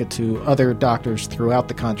take it to other doctors throughout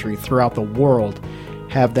the country, throughout the world,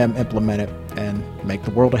 have them implement it, and make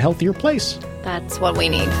the world a healthier place. That's what we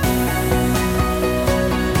need.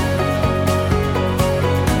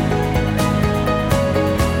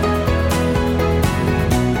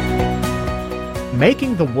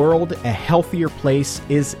 Making the world a healthier place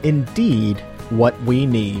is indeed what we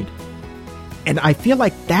need. And I feel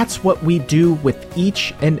like that's what we do with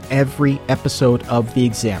each and every episode of The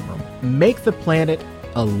Exam Room. Make the planet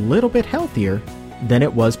a little bit healthier than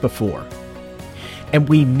it was before. And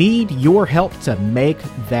we need your help to make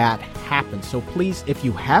that happen. So please, if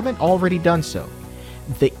you haven't already done so,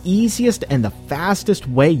 the easiest and the fastest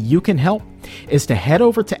way you can help is to head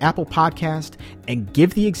over to Apple Podcast and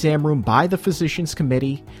give The Exam Room by the Physicians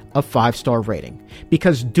Committee a 5-star rating,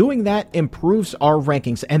 because doing that improves our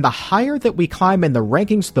rankings. And the higher that we climb in the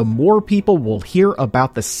rankings, the more people will hear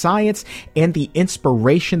about the science and the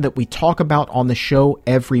inspiration that we talk about on the show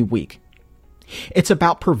every week. It's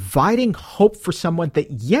about providing hope for someone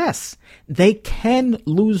that, yes, they can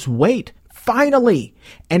lose weight finally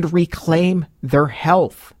and reclaim their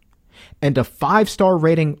health. And a 5-star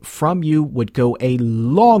rating from you would go a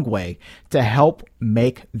long way to help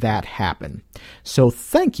make that happen. So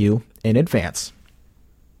thank you in advance.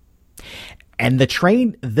 And the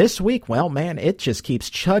train this week, well, man, it just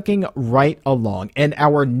keeps chugging right along. And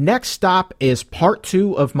our next stop is part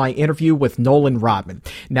 2 of my interview with Nolan Rodman.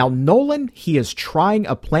 Now, Nolan, he is trying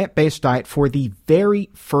a plant-based diet for the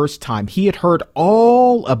very first time. He had heard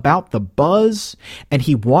all about the buzz, and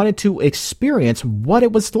he wanted to experience what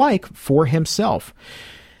it was like for himself.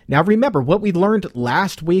 Now, remember, what we learned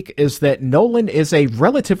last week is that Nolan is a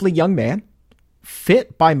relatively young man,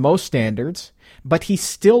 fit by most standards, but he's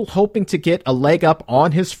still hoping to get a leg up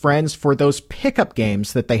on his friends for those pickup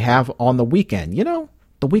games that they have on the weekend.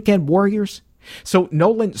 the Weekend Warriors. So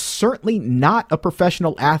Nolan, certainly not a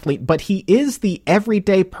professional athlete, but he is the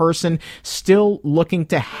everyday person still looking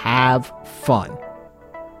to have fun.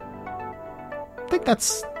 I think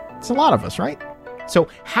that's a lot of us, right? So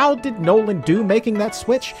how did Nolan do making that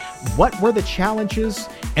switch? What were the challenges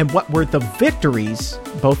and what were the victories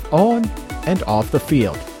both on and off the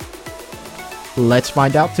field? Let's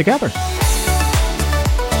find out together.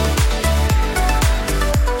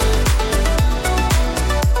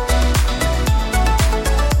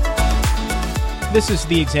 This is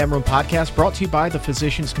the Exam Room Podcast, brought to you by the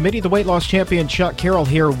Physicians Committee. The weight loss champion Chuck Carroll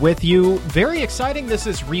here with you. Very exciting. This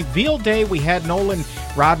is Reveal Day. We had Nolan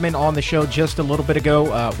Rodman on the show just a little bit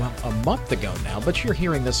ago, a month ago now, but you're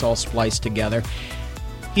hearing this all spliced together.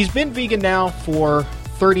 He's been vegan now for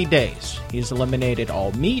 30 days. He's eliminated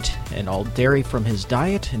all meat and all dairy from his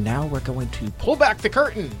diet, and now we're going to pull back the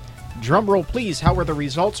curtain. Drum roll, please. How are the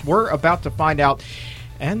results? We're about to find out.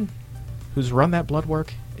 And who's run that blood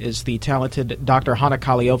work is the talented Dr. Hana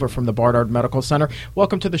Kaliova from the Barnard Medical Center.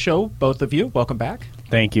 Welcome to the show, both of you. Welcome back.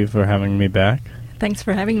 Thank you for having me back. Thanks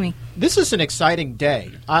for having me. This is an exciting day.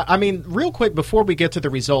 I mean, real quick, before we get to the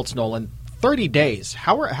results, Nolan, 30 days.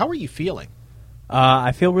 How are you feeling?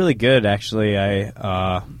 I feel really good, actually.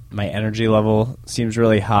 My energy level seems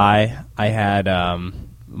really high. I had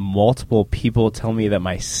multiple people tell me that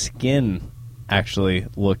my skin actually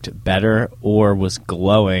looked better or was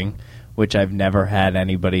glowing, which I've never had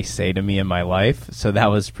anybody say to me in my life. So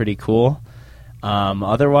that was pretty cool.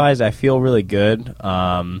 Otherwise, I feel really good.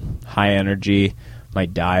 High energy. My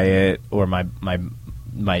diet or my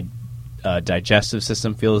digestive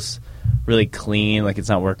system feels really clean. Like it's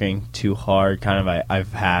not working too hard. Kind of.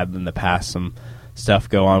 I've had in the past some stuff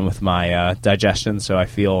go on with my digestion, so I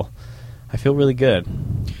feel really good.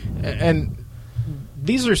 And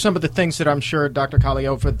these are some of the things that I'm sure, Dr.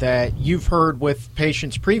 Kaliova, that you've heard with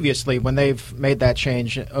patients previously when they've made that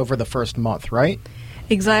change over the first month, right?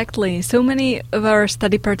 Exactly. So many of our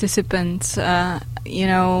study participants,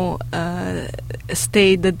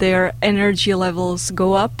 state that their energy levels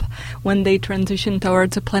go up when they transition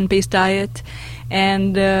towards a plant-based diet.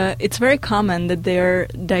 And it's very common that their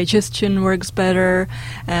digestion works better,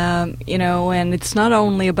 and it's not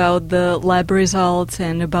only about the lab results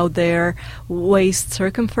and about their waist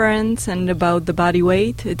circumference and about the body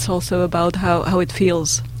weight, it's also about how it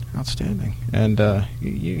feels. Outstanding. And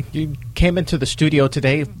you came into the studio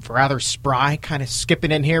today rather spry, kind of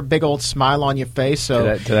skipping in here, big old smile on your face.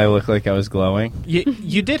 So Did I look like I was glowing?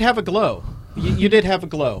 You did have a glow. You did have a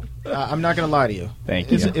glow. I'm not going to lie to you.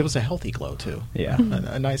 Thank you. It was a healthy glow, too. Yeah.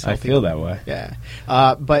 A nice healthy I feel glow. that way. Yeah.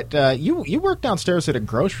 But you work downstairs at a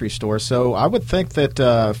grocery store, so I would think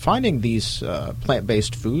that finding these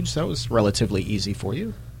plant-based foods, that was relatively easy for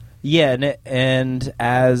you. Yeah, and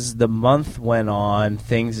as the month went on,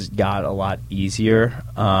 things got a lot easier.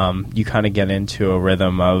 You kind of get into a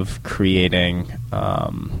rhythm of creating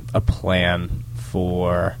a plan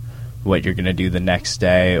for what you're going to do the next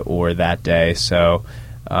day or that day. So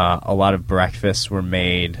a lot of breakfasts were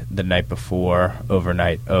made the night before,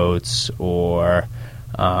 overnight oats or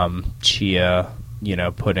chia,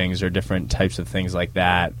 puddings or different types of things like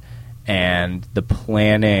that. And the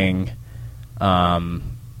planning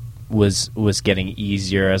was getting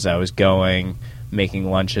easier as I was going, making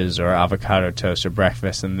lunches or avocado toast or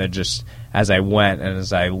breakfast. And then just as I went and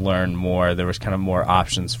as I learned more, there was kind of more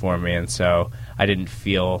options for me. And so I didn't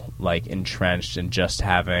feel like entrenched in just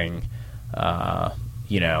having, a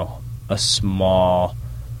small,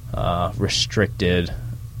 restricted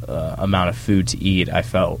amount of food to eat. I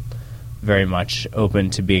felt very much open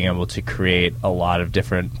to being able to create a lot of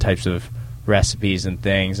different types of recipes and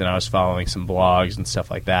things, and I was following some blogs and stuff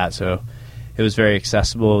like that. So it was very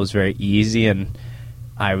accessible. It was very easy, and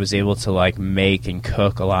I was able to make and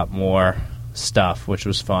cook a lot more stuff, which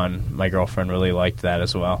was fun. My girlfriend really liked that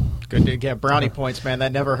as well. Good to get brownie points, man.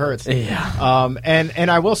 That never hurts. Yeah.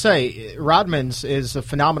 And I will say, Rodman's is a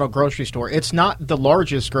phenomenal grocery store. It's not the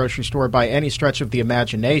largest grocery store by any stretch of the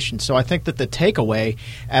imagination. So I think that the takeaway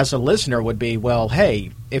as a listener would be, well, hey,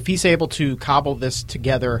 if he's able to cobble this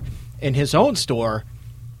together in his own store,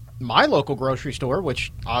 my local grocery store,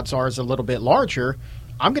 which odds are is a little bit larger,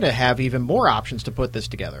 I'm going to have even more options to put this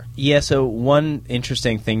together. Yeah, so one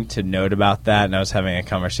interesting thing to note about that, and I was having a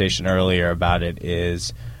conversation earlier about it,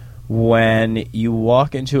 is when you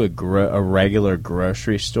walk into a regular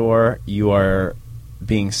grocery store, you are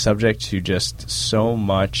being subject to just so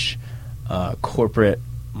much corporate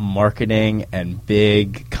marketing and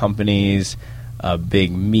big companies,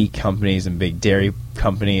 big meat companies and big dairy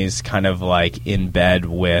companies kind of in bed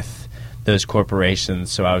with those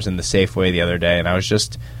corporations. So I was in the Safeway the other day, and I was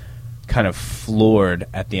just kind of floored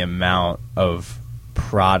at the amount of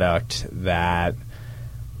product that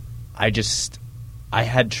I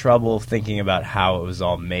had trouble thinking about how it was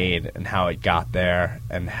all made and how it got there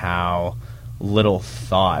and how little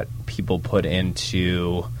thought people put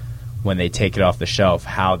into when they take it off the shelf,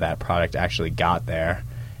 how that product actually got there.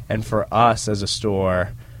 And for us as a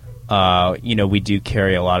store, we do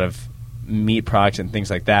carry a lot of meat products and things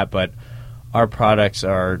like that, but our products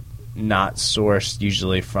are not sourced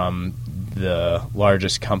usually from the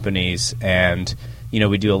largest companies. And,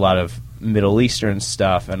 we do a lot of Middle Eastern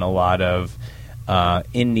stuff and a lot of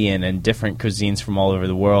Indian and different cuisines from all over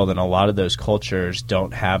the world. And a lot of those cultures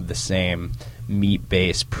don't have the same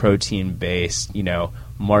meat-based, protein-based,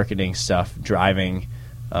 marketing stuff driving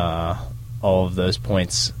all of those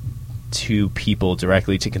points to people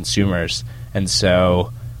directly, to consumers. And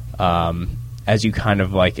so as you kind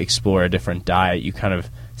of like explore a different diet, you kind of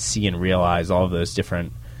see and realize all of those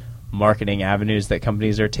different marketing avenues that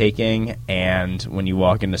companies are taking. And when you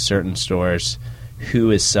walk into certain stores,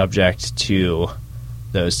 who is subject to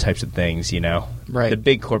those types of things, Right. The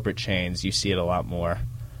big corporate chains, you see it a lot more.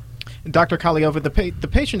 Dr. Kaliova, the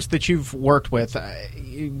patients that you've worked with,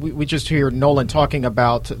 we just hear Nolan talking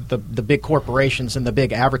about the big corporations and the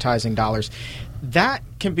big advertising dollars. That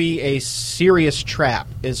can be a serious trap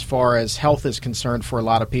as far as health is concerned for a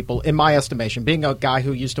lot of people, in my estimation. Being a guy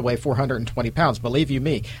who used to weigh 420 pounds, believe you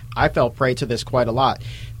me, I fell prey to this quite a lot.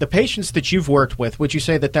 The patients that you've worked with, would you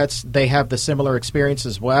say that they have the similar experience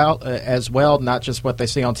as well, not just what they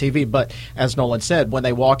see on TV, but as Nolan said, when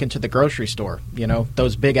they walk into the grocery store,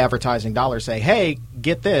 those big advertising dollars say, hey,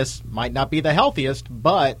 get this, might not be the healthiest,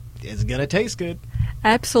 but it's going to taste good.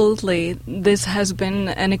 Absolutely. This has been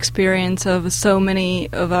an experience of so many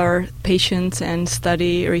of our patients and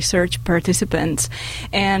study research participants.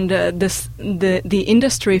 And the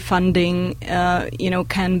industry funding,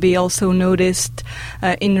 can be also noticed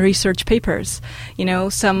in research papers.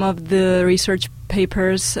 Some of the research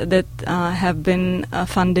papers that have been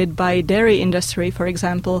funded by dairy industry, for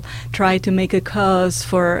example, try to make a cause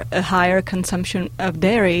for a higher consumption of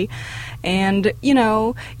dairy. And,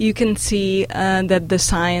 you can see that the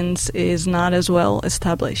science is not as well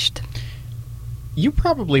established. You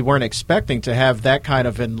probably weren't expecting to have that kind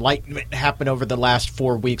of enlightenment happen over the last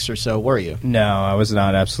 4 weeks or so, were you? No, I was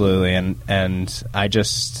not, absolutely. And I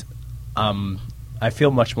just, I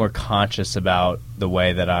feel much more conscious about the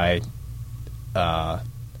way that I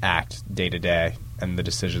act day to day and the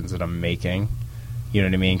decisions that I'm making. You know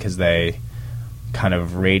what I mean? Because they kind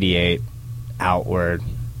of radiate outward.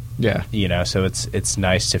 Yeah. So it's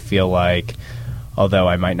nice to feel like, although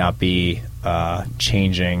I might not be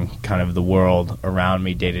changing kind of the world around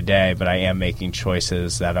me day to day, but I am making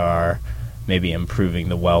choices that are maybe improving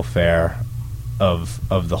the welfare of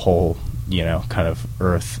the whole, kind of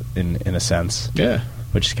earth in a sense. Yeah.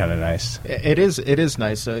 Which is kind of nice. It is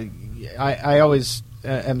nice. I always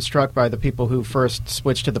am struck by the people who first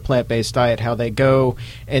switch to the plant-based diet, how they go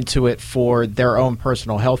into it for their own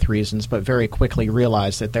personal health reasons, but very quickly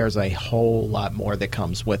realize that there's a whole lot more that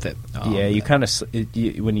comes with it. You kind of,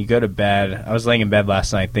 when you go to bed, I was laying in bed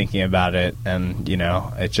last night thinking about it, and,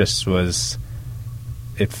 it just was,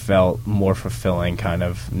 it felt more fulfilling kind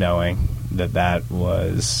of knowing that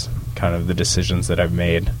was kind of the decisions that I've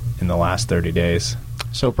made in the last 30 days.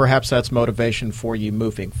 So perhaps that's motivation for you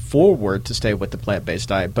moving forward to stay with the plant-based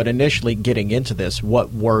diet. But initially getting into this,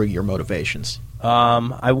 what were your motivations?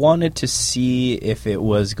 I wanted to see if it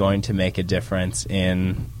was going to make a difference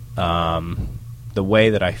in the way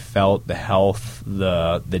that I felt, the health,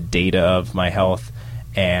 the data of my health.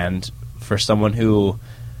 And for someone who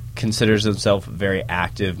considers himself very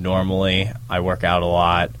active normally, I work out a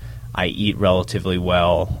lot, I eat relatively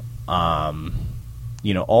well,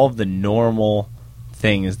 all of the normal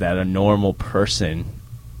things that a normal person,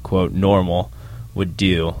 quote, normal, would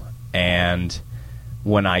do. And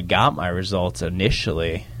when I got my results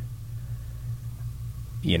initially,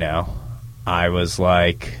 I was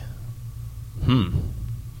like,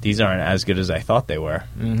 these aren't as good as I thought they were.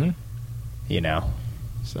 Mm-hmm.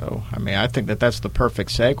 So, I think that's the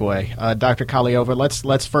perfect segue. Dr. Kaliova,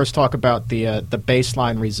 let's first talk about the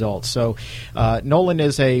baseline results. So, Nolan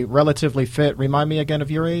is a relatively fit, remind me again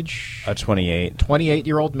of your age? 28.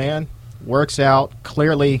 28-year-old man, works out,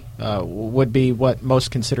 clearly would be what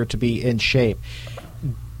most consider to be in shape.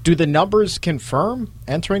 Do the numbers confirm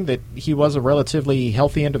entering that he was a relatively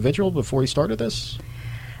healthy individual before he started this?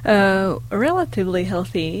 Relatively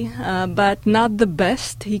healthy, but not the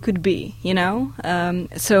best he could be,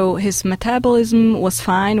 So his metabolism was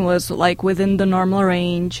fine, was like within the normal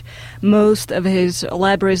range. Most of his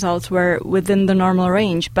lab results were within the normal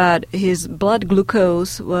range, but his blood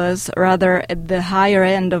glucose was rather at the higher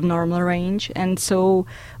end of normal range, and so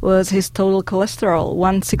was his total cholesterol,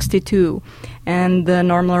 162, and the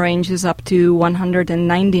normal range is up to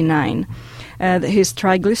 199. His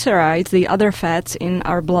triglycerides, the other fats in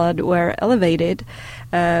our blood, were elevated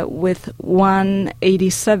with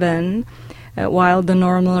 187, while the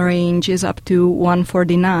normal range is up to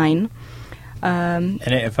 149. And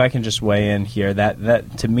if I can just weigh in here,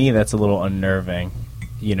 that to me that's a little unnerving,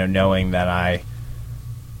 knowing that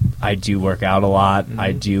I do work out a lot,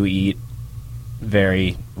 I do eat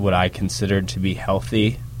very what I considered to be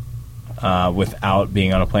healthy. Without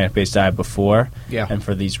being on a plant-based diet before, and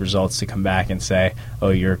for these results to come back and say, oh,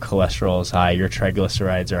 your cholesterol is high, your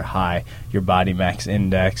triglycerides are high, your body mass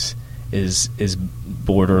index is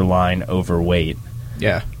borderline overweight.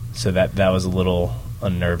 Yeah. So that was a little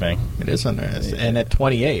unnerving. It is unnerving. And at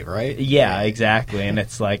 28, right? Yeah, exactly. And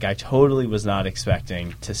it's like I totally was not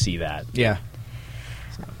expecting to see that. Yeah.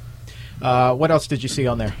 What else did you see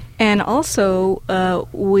on there? And also,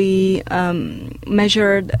 we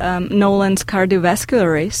measured Nolan's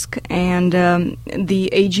cardiovascular risk, and the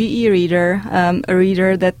AGE reader, a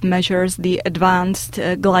reader that measures the advanced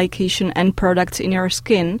glycation end products in your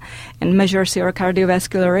skin and measures your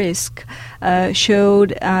cardiovascular risk,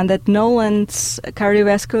 showed that Nolan's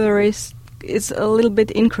cardiovascular risk is a little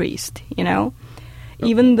bit increased,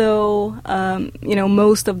 Even though,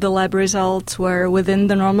 most of the lab results were within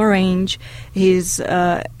the normal range, his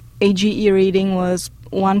AGE reading was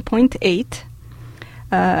 1.8,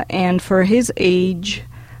 and for his age,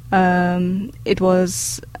 it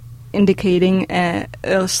was indicating a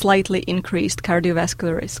slightly increased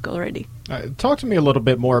cardiovascular risk already. Talk to me a little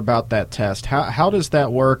bit more about that test. How does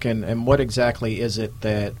that work, and what exactly is it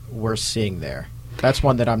that we're seeing there? That's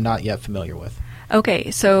one that I'm not yet familiar with.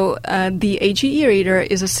 Okay, so the AGE reader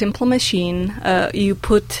is a simple machine. You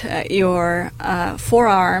put your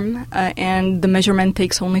forearm, and the measurement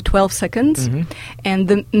takes only 12 seconds. And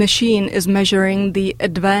the machine is measuring the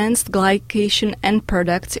advanced glycation end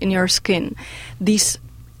products in your skin. These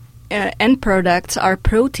end products are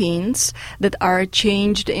proteins that are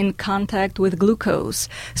changed in contact with glucose.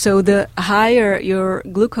 So the higher your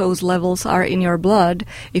glucose levels are in your blood,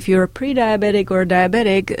 if you're pre-diabetic or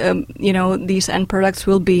diabetic, these end products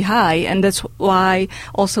will be high, and that's why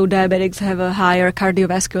also diabetics have a higher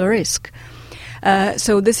cardiovascular risk.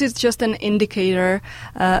 So this is just an indicator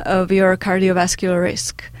of your cardiovascular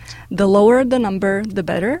risk. The lower the number, the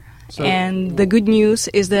better. And the good news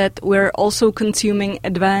is that we're also consuming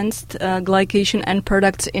advanced glycation end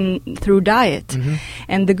products through diet.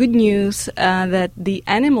 And the good news that the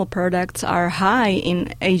animal products are high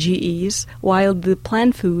in AGEs, while the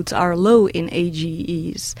plant foods are low in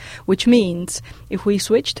AGEs, which means if we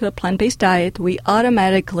switch to a plant-based diet, we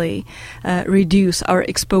automatically reduce our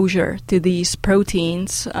exposure to these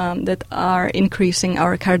proteins that are increasing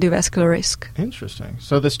our cardiovascular risk. Interesting.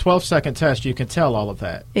 So this 12-second test, you can tell all of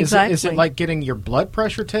that. Exactly. Is it like getting your blood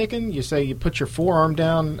pressure taken? You say you put your forearm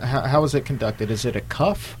down. How is it conducted? Is it a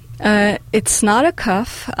cuff? It's not a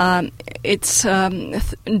cuff. It's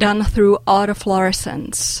done through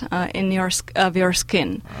autofluorescence of your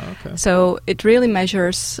skin. Okay. So it really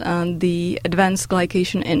measures the advanced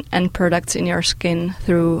glycation end products in your skin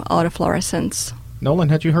through autofluorescence. Nolan,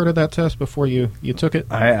 had you heard of that test before you took it?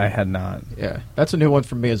 I had not. Yeah, that's a new one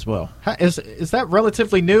for me as well. Is that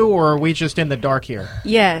relatively new, or are we just in the dark here?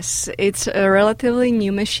 Yes, it's a relatively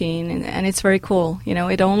new machine, and it's very cool.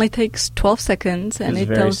 It only takes 12 seconds, and it's it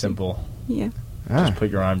very tells simple. Yeah. Just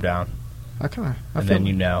put your arm down. And then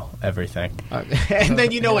you know everything. And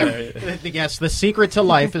then you know everything. Yes, the secret to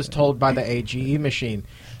life is told by the AGE machine.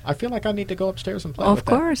 I feel like I need to go upstairs and play with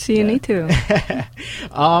that. Of course, you need to.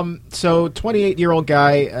 So 28-year-old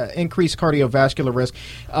guy, increased cardiovascular risk,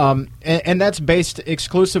 and that's based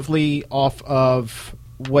exclusively off of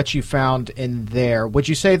what you found in there. Would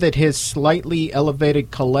you say that his slightly elevated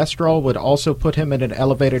cholesterol would also put him at an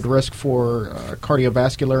elevated risk for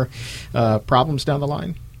cardiovascular problems down the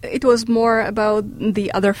line? It was more about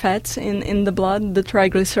the other fats in the blood, the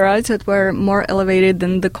triglycerides that were more elevated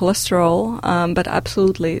than the cholesterol, but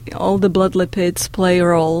absolutely, all the blood lipids play a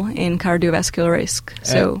role in cardiovascular risk.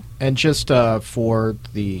 And just for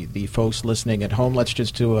the folks listening at home, let's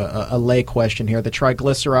just do a lay question here. The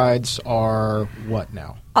triglycerides are what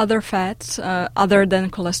now? Other fats other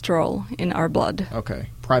than cholesterol in our blood. Okay.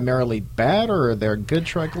 Primarily bad, or are there good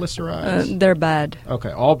triglycerides? They're bad.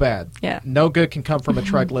 Okay, all bad. Yeah. No good can come from a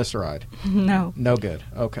triglyceride. No. No good.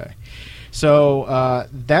 Okay. So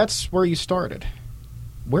that's where you started.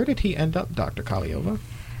 Where did he end up, Dr. Kaliova?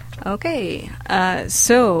 Okay.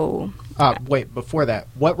 So... wait, before that,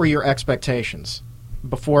 what were your expectations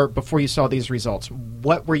before you saw these results?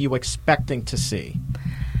 What were you expecting to see?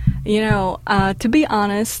 To be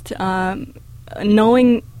honest,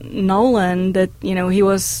 knowing Nolan, that, he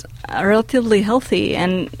was relatively healthy,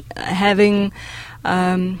 and having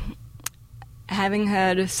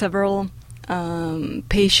had several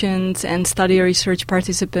patients and study research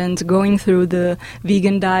participants going through the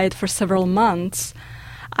vegan diet for several months,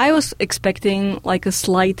 I was expecting like a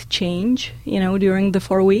slight change, during the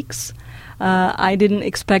 4 weeks. I didn't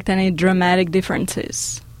expect any dramatic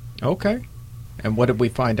differences. Okay. And what did we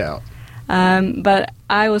find out? But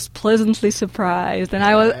I was pleasantly surprised, and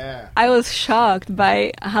I was shocked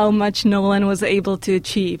by how much Nolan was able to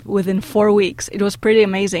achieve within 4 weeks. It was pretty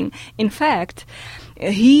amazing. In fact,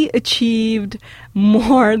 he achieved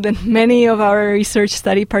more than many of our research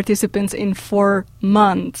study participants in 4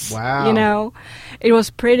 months. Wow. It was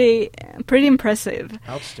pretty impressive.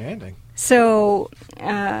 Outstanding. So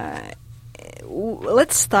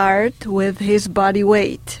let's start with his body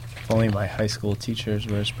weight. If only my high school teachers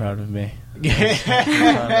were as proud of me.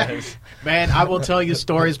 Man, I will tell you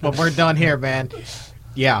stories, but we're done here, man.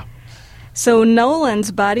 Yeah. So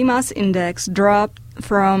Nolan's body mass index dropped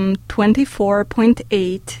from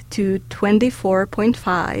 24.8 to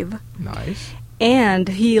 24.5. Nice. And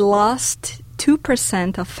he lost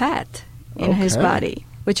 2% of fat in his body,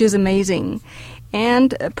 which is amazing.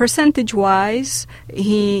 And percentage-wise,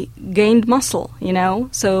 he gained muscle,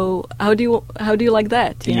 So how do you like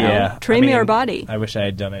that, Train your body. I wish I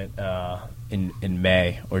had done it in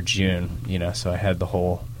May or June, so I had the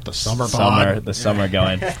whole summer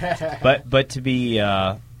going. But to be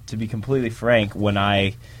completely frank, when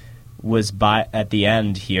I was at the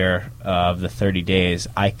end here of the 30 days,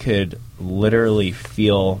 I could literally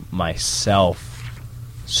feel myself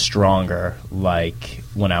stronger. Like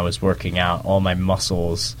when I was working out, all my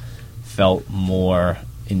muscles felt more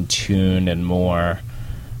in tune and more.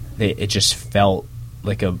 It just felt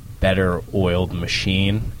like a better oiled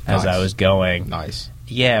machine as I was going. Nice.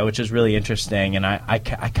 Yeah, which is really interesting, and I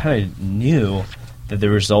kind of knew that the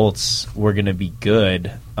results were going to be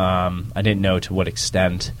good. I didn't know to what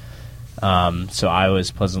extent. So I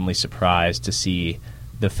was pleasantly surprised to see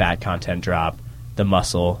the fat content drop, the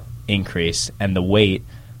muscle increase, and the weight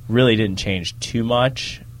really didn't change too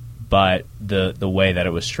much, but the way that it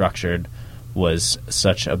was structured was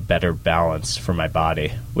such a better balance for my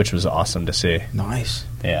body, which was awesome to see. Nice.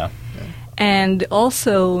 Yeah. And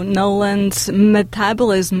also, Nolan's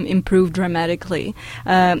metabolism improved dramatically.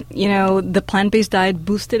 The plant-based diet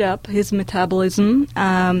boosted up his metabolism,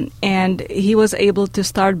 and he was able to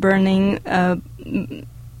start burning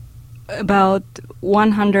about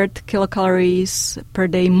 100 kilocalories per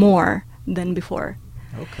day more than before.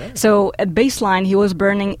 Okay. So at baseline, he was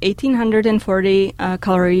burning 1,840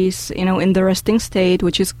 calories, in the resting state,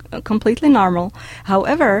 which is completely normal.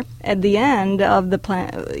 However, at the end of the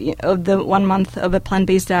 1 month of a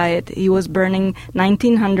plant-based diet, he was burning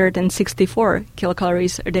 1,964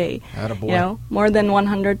 kilocalories a day. Attaboy. More than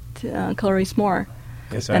 100 calories more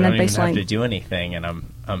So than I at don't even baseline. have to do anything, and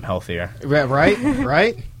I'm healthier. Right.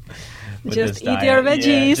 with Just this eat diet. your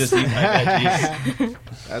veggies. Yeah, just eat my veggies.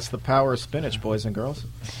 That's the power of spinach, boys and girls.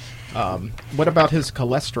 What about his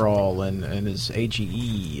cholesterol and his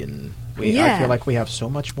AGE? And I feel like we have so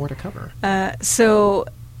much more to cover.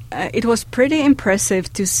 It was pretty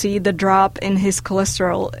impressive to see the drop in his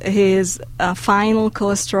cholesterol. His final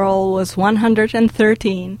cholesterol was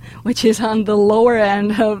 113, which is on the lower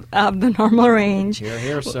end of the normal range.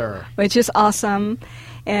 Here, sir. Which is awesome.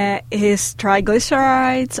 His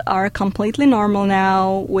triglycerides are completely normal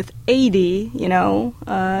now with 80,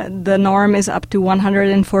 the norm is up to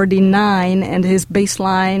 149, and his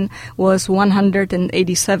baseline was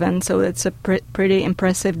 187, so it's a pretty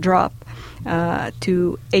impressive drop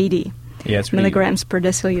to 80 milligrams per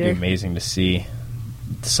deciliter. Amazing to see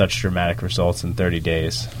such dramatic results in 30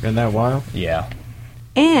 days. Isn't that wild? Yeah.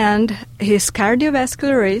 And his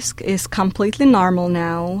cardiovascular risk is completely normal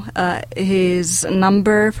now. His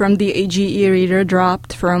number from the AGE reader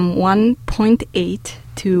dropped from 1.8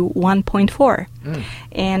 to 1.4.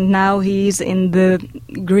 And now he's in the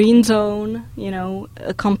green zone,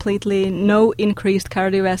 completely no increased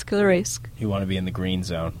cardiovascular risk. You want to be in the green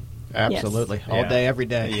zone. Absolutely. Yes. All day, every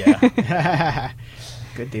day. Yeah.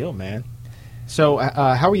 Good deal, man. So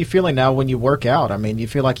how are you feeling now when you work out? I mean, you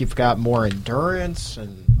feel like you've got more endurance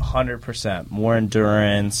and 100% more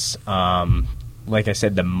endurance. Like I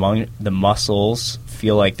said, the muscles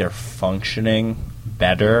feel like they're functioning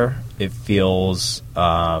better. It feels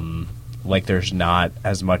like there's not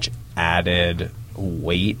as much added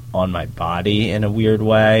weight on my body in a weird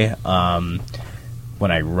way.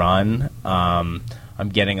 When I run, I'm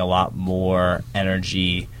getting a lot more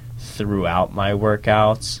energy throughout my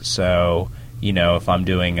workouts. So, if I'm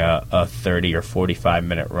doing a 30 or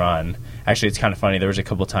 45-minute run, actually, it's kind of funny. There was a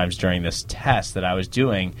couple times during this test that I was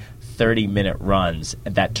doing 30-minute runs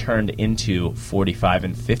that turned into 45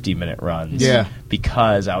 and 50-minute runs. Yeah.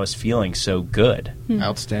 Because I was feeling so good.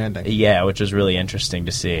 outstanding. Yeah, which was really interesting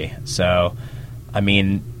to see. So, I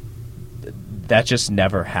mean, that just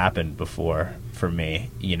never happened before for me.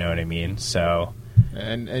 You know what I mean? So,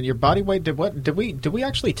 And your body weight, did we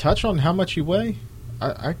actually touch on how much you weigh?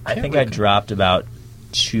 I think I dropped about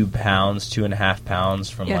 2 pounds, 2.5 pounds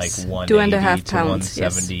from Yes, like 180 2.5 to pounds,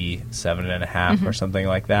 177.5 or something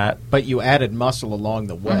like that. But you added muscle along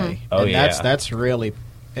the way. Oh, and yeah. that's really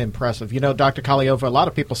impressive. Dr. Kaliova, a lot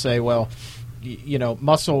of people say, well,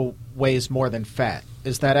 muscle weighs more than fat.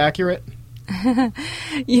 Is that accurate?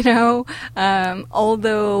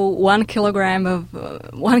 Although 1 kilogram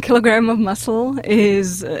of muscle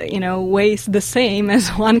is weighs the same as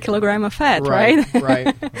 1 kilogram of fat, right?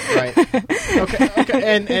 Right. Okay.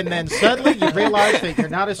 And then suddenly you realize that you're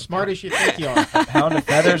not as smart as you think you are. A pound of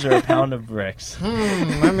feathers or a pound of bricks?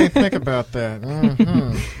 Let me think about that.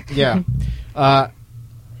 Yeah.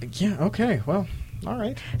 Yeah. Okay. Well. All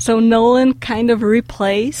right. So Nolan kind of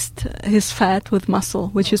replaced his fat with muscle,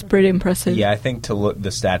 which is pretty impressive. Yeah, I think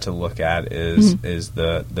the stat to look at is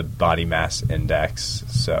the body mass index.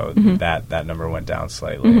 So that number went down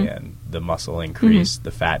slightly, and the muscle increased,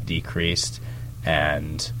 the fat decreased,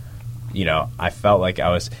 and I felt like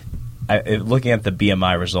I was looking at the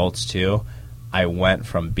BMI results too. I went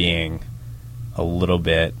from being a little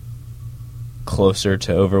bit closer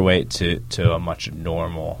to overweight to a much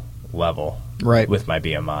normal level. Right. With my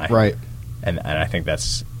BMI. Right. And I think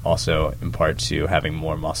that's also in part to having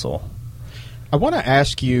more muscle. I want to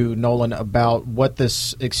ask you, Nolan, about what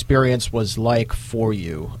this experience was like for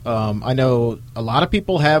you. I know a lot of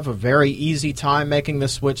people have a very easy time making the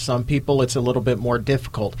switch. Some people, it's a little bit more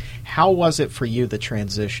difficult. How was it for you, the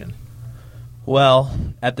transition? Well,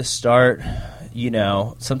 at the start,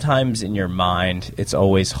 sometimes in your mind it's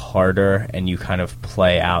always harder and you kind of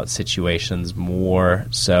play out situations more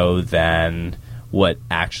so than what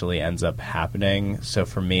actually ends up happening. So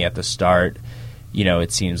for me at the start,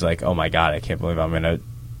 it seems like, oh my God, I can't believe I'm going to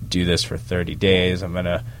do this for 30 days. I'm going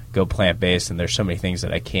to go plant-based and there's so many things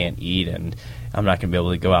that I can't eat and I'm not going to be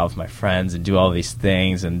able to go out with my friends and do all these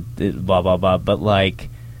things and blah, blah, blah. But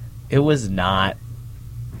it was not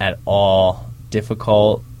at all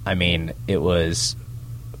difficult. I mean, it was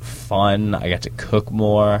fun. I got to cook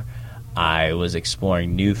more. I was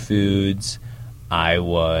exploring new foods. I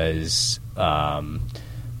was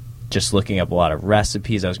just looking up a lot of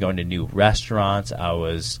recipes. I was going to new restaurants. I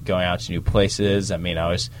was going out to new places. I mean,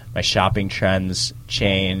 my shopping trends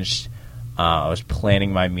changed. I was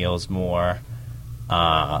planning my meals more.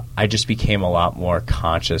 I just became a lot more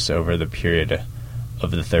conscious over the period of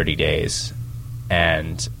the 30 days.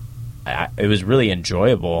 And it was really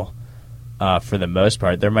enjoyable for the most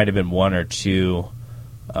part. There might have been 1 or 2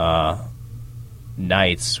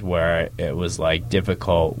 nights where it was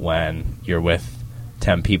difficult when you're with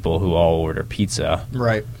 10 people who all order pizza.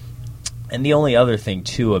 Right. And the only other thing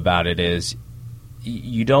too about it is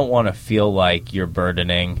you don't want to feel like you're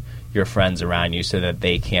burdening your friends around you so that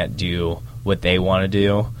they can't do what they want to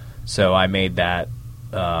do. So I made that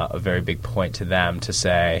a very big point to them to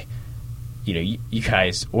say, you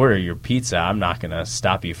guys order your pizza. I'm not going to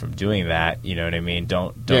stop you from doing that. You know what I mean?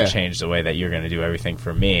 Don't change the way that you're going to do everything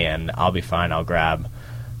for me, and I'll be fine. I'll grab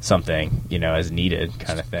something, as needed,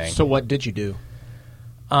 kind of thing. So what did you do?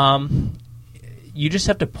 You just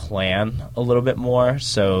have to plan a little bit more.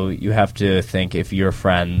 So you have to think if your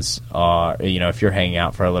friends are, if you're hanging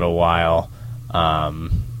out for a little while,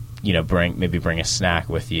 bring a snack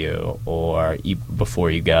with you or eat before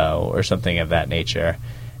you go or something of that nature.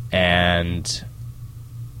 And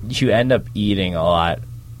you end up eating a lot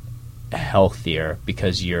healthier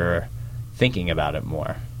because you're thinking about it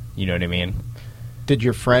more. You know what I mean? Did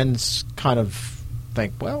your friends kind of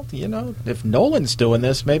think, well, if Nolan's doing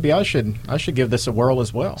this, maybe I should give this a whirl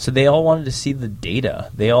as well? So they all wanted to see the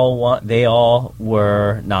data. They all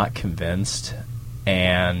were not convinced,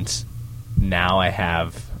 and now I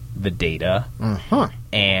have the data.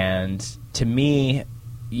 And to me,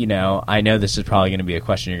 you know, I know this is probably going to be a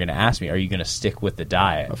question you're going to ask me. Are you going to stick with the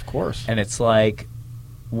diet? Of course. And it's like,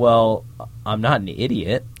 well, I'm not an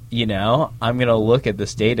idiot. You know, I'm going to look at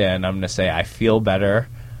this data and I'm going to say, I feel better.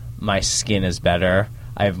 My skin is better.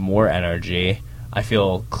 I have more energy. I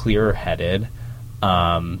feel clearer headed.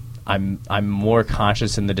 I'm more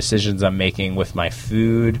conscious in the decisions I'm making with my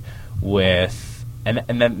food, and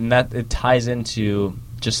then that it ties into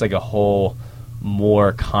just like a whole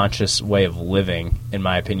more conscious way of living, in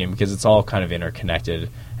my opinion, because it's all kind of interconnected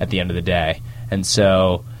at the end of the day. And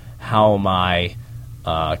so how am I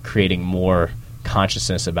creating more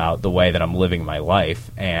consciousness about the way that I'm living my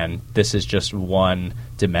life? And this is just one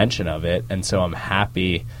dimension of it. And so I'm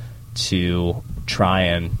happy to try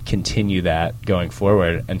and continue that going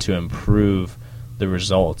forward and to improve the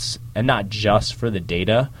results. And not just for the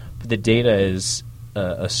data, but the data is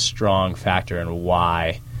a strong factor in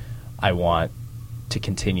why I want to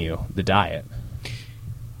continue the diet.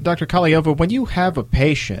 Dr. Kolyova, when you have a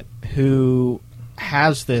patient who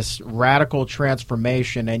has this radical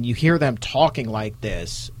transformation and you hear them talking like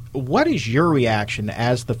this, what is your reaction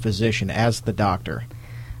as the physician, as the doctor?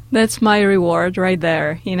 That's my reward right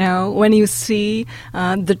there. You know, when you see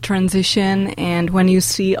the transition and when you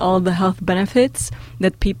see all the health benefits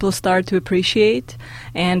that people start to appreciate,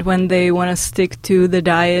 and when they want to stick to the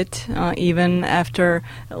diet even after,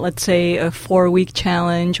 let's say, a 4-week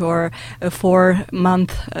challenge or a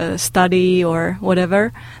 4-month study or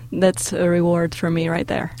whatever, that's a reward for me right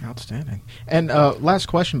there. Outstanding. And last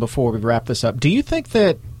question before we wrap this up. Do you think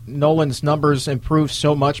that Nolan's numbers improve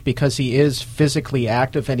so much because he is physically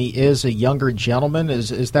active and he is a younger gentleman?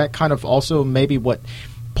 Is that kind of also maybe what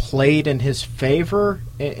played in his favor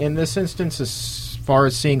in this instance, as far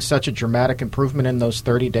as seeing such a dramatic improvement in those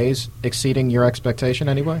 30 days, exceeding your expectation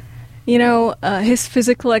anyway? You know, his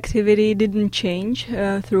physical activity didn't change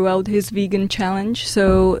throughout his vegan challenge,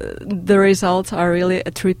 so the results are really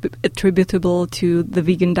attributable to the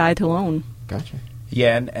vegan diet alone. Gotcha.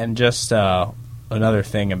 Yeah, and just another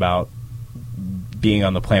thing about being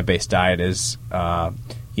on the plant-based diet is,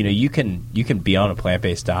 you know, you can be on a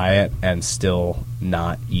plant-based diet and still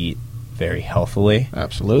not eat very healthily.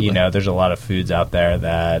 Absolutely. You know, there's a lot of foods out there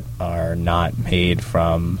that are not made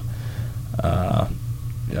from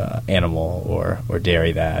animal or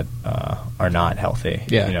dairy that are not healthy.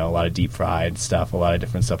 Yeah. You know, a lot of deep-fried stuff, a lot of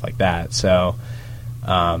different stuff like that. So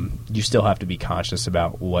you still have to be conscious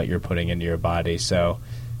about what you're putting into your body. So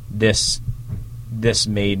this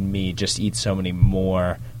made me just eat so many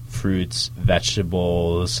more fruits,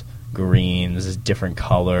 vegetables, greens, different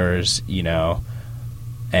colors, you know.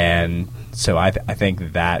 And so I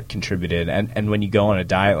think that contributed. And when you go on a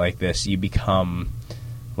diet like this, you become,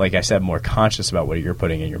 like I said, more conscious about what you're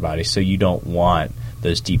putting in your body. So you don't want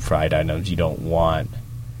those deep-fried items. You don't want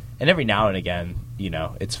 – and every now and again, you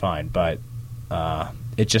know, it's fine. But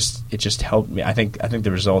it just helped me. I think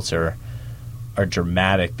the results are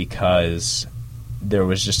dramatic because – there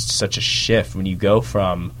was just such a shift when you go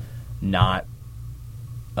from not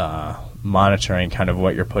monitoring kind of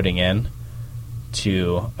what you're putting in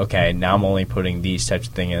to, okay, now I'm only putting these types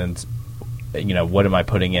of things in, you know, what am I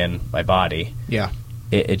putting in my body? Yeah.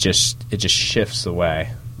 It just shifts the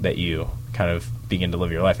way that you kind of begin to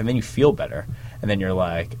live your life. And then you feel better. And then you're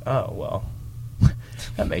like, oh, well,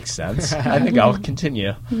 that makes sense. I think I'll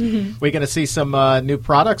continue. We going to see some new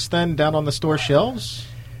products then down on the store shelves?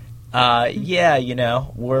 Yeah, you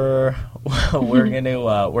know, we're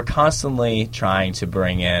we're constantly trying to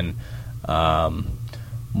bring in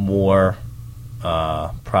more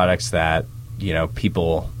products that, you know,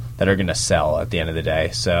 people that are going to sell at the end of the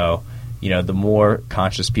day. So, you know, the more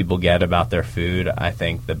conscious people get about their food, I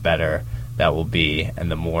think the better that will be, and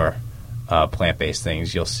the more plant-based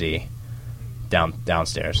things you'll see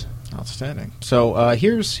downstairs. Outstanding. So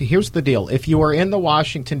here's the deal. If you are in the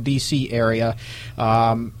Washington, D.C. area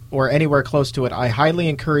or anywhere close to it, I highly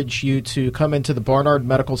encourage you to come into the Barnard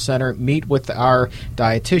Medical Center, meet with our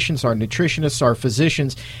dietitians, our nutritionists, our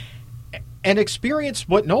physicians, and experience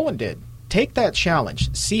what Nolan did. Take that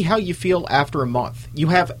challenge. See how you feel after a month. You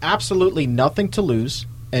have absolutely nothing to lose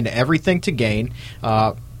and everything to gain,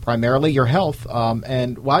 primarily your health.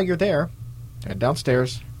 And while you're there, head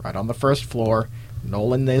downstairs, right on the first floor.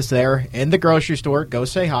 Nolan is there in the grocery store. Go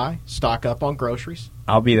say hi. Stock up on groceries.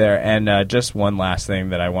 I'll be there. And just one last thing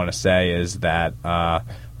that I want to say is that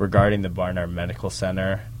regarding the Barnard Medical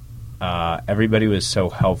Center, everybody was so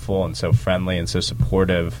helpful and so friendly and so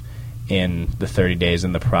supportive in the 30 days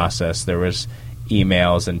in the process. There was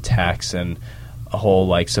emails and texts and a whole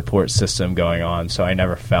like support system going on. So I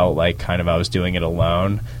never felt like kind of I was doing it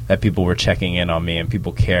alone, that people were checking in on me and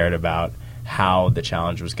people cared about how the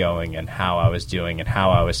challenge was going and how I was doing and how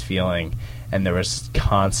I was feeling. And there was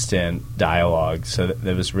constant dialogue, so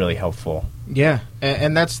that was really helpful. Yeah,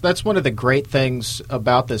 and that's one of the great things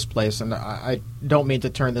about this place, and I don't mean to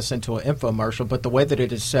turn this into an infomercial, but the way that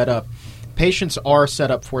it is set up, patients are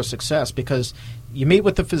set up for success because you meet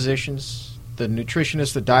with the physicians, the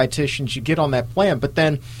nutritionists, the dietitians, you get on that plan, but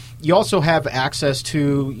then you also have access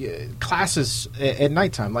to classes at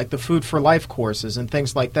nighttime, like the Food for Life courses and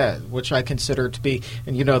things like that, which I consider to be,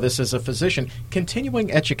 and you know this as a physician,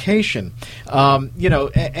 continuing education.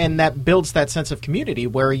 And that builds that sense of community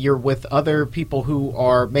where you're with other people who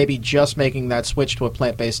are maybe just making that switch to a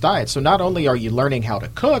plant-based diet. So not only are you learning how to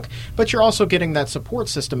cook, but you're also getting that support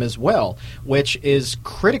system as well, which is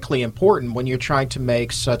critically important when you're trying to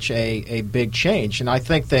make such a big change. And I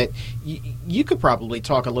think that you could probably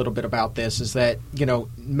talk a little bit about this, is that,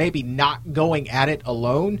 maybe not going at it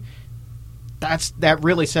alone, that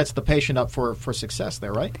really sets the patient up for success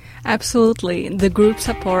there, right? Absolutely. The group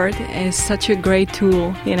support is such a great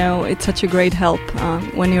tool. It's such a great help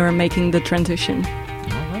when you're making the transition.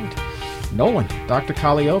 All right. Nolan, Dr.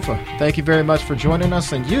 Kaliova, thank you very much for joining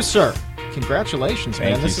us. And you, sir, congratulations,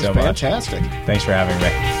 man. This is fantastic. Thanks for having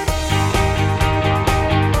me.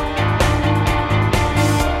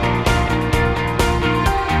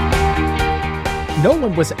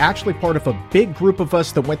 Nolan was actually part of a big group of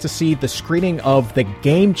us that went to see the screening of the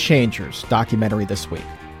Game Changers documentary this week.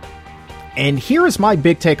 And here is my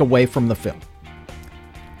big takeaway from the film.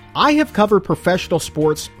 I have covered professional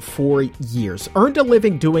sports for years, earned a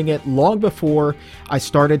living doing it long before I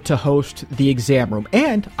started to host the Exam Room,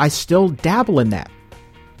 and I still dabble in that.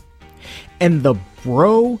 And the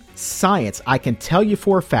bro science, I can tell you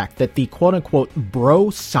for a fact that the quote-unquote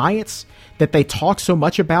bro science that they talk so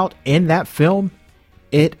much about in that film,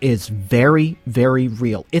 it is very, very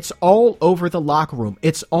real. It's all over the locker room.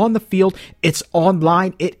 It's on the field. It's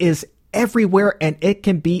online. It is everywhere, and it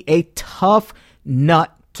can be a tough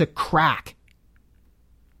nut to crack.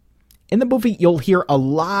 In the movie, you'll hear a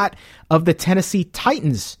lot of the Tennessee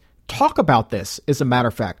Titans talk about this, as a matter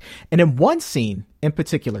of fact. And in one scene in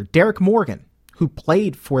particular, Derek Morgan, who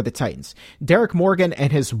played for the Titans. Derek Morgan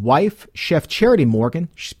and his wife, Chef Charity Morgan,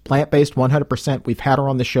 she's plant-based 100%. We've had her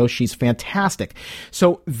on the show. She's fantastic.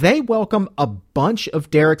 So they welcome a bunch of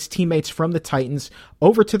Derek's teammates from the Titans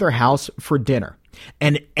over to their house for dinner.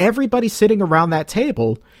 And everybody sitting around that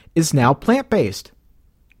table is now plant-based.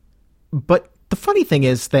 But the funny thing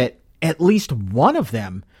is that at least one of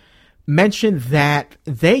them mentioned that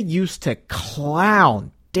they used to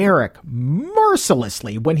clown Derek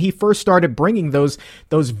mercilessly when he first started bringing those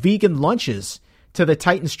vegan lunches to the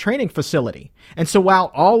Titans training facility. And so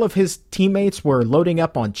while all of his teammates were loading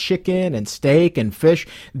up on chicken and steak and fish,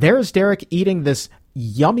 there's Derek eating this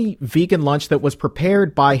yummy vegan lunch that was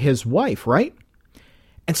prepared by his wife, right?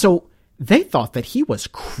 And so they thought that he was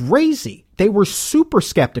crazy. They were super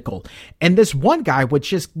skeptical. And this one guy would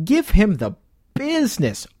just give him the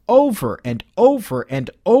business over and over and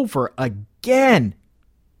over again.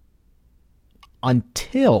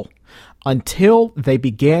 Until they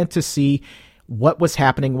began to see what was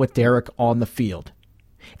happening with Derek on the field.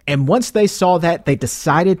 And once they saw that, they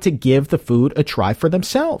decided to give the food a try for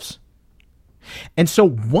themselves. And so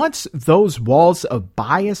once those walls of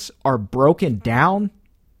bias are broken down,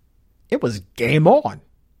 it was game on.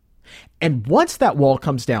 And once that wall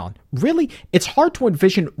comes down, really, it's hard to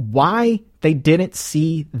envision why they didn't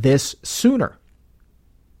see this sooner.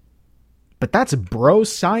 But that's bro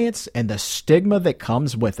science and the stigma that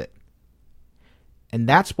comes with it. And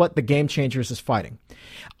that's what the Game Changers is fighting.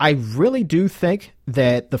 I really do think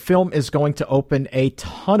that the film is going to open a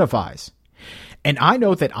ton of eyes. And I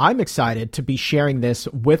know that I'm excited to be sharing this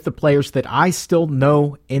with the players that I still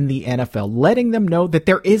know in the NFL, letting them know that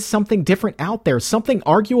there is something different out there, something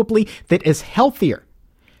arguably that is healthier,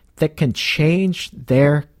 that can change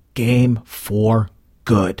their game for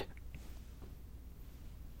good.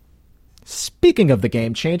 Speaking of the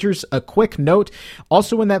Game Changers, a quick note.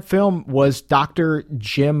 Also in that film was Dr.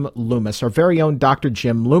 Jim Loomis, our very own Dr.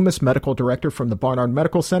 Jim Loomis, medical director from the Barnard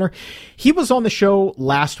Medical Center. He was on the show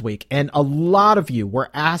last week, and a lot of you were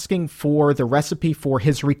asking for the recipe for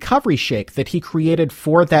his recovery shake that he created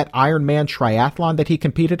for that Ironman triathlon that he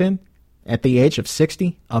competed in at the age of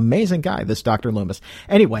 60. Amazing guy, this Dr. Loomis.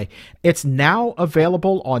 Anyway, it's now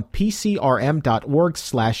available on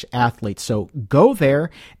pcrm.org/athlete. So go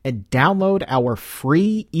there and download our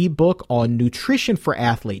free ebook on nutrition for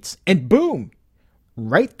athletes. And boom,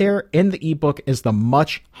 right there in the ebook is the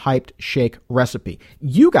much hyped shake recipe.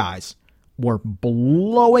 You guys were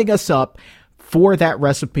blowing us up for that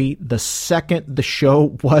recipe the second the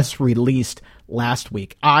show was released last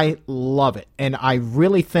week. I love it, and I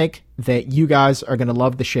really think that you guys are going to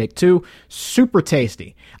love the shake too. Super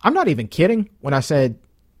tasty. I'm not even kidding when I said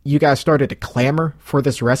you guys started to clamor for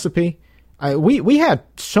this recipe. We had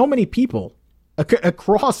so many people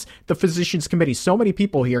across the Physicians Committee, so many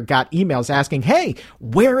people here got emails asking, hey,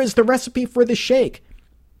 where is the recipe for the shake?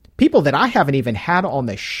 People that I haven't even had on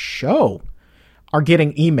the show are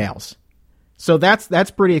getting emails. So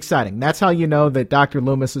that's pretty exciting. That's how you know that Dr.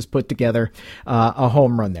 Loomis has put together a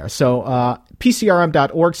home run there. So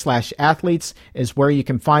pcrm.org/athletes is where you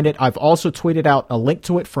can find it. I've also tweeted out a link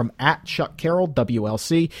to it from @ChuckCarroll,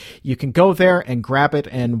 WLC. You can go there and grab it.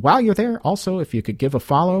 And while you're there, also, if you could give a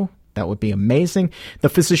follow, that would be amazing. The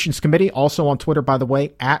Physicians Committee, also on Twitter, by the way,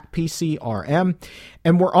 @PCRM.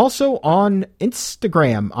 And we're also on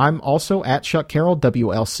Instagram. I'm also @ChuckCarroll,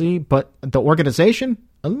 WLC, but the organization,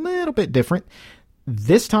 a little bit different.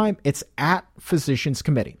 This time it's @Physicians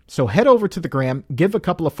Committee. So head over to the gram, give a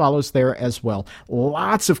couple of follows there as well.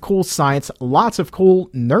 Lots of cool science, lots of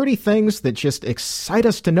cool nerdy things that just excite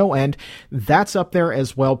us to no end. That's up there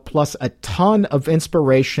as well, plus a ton of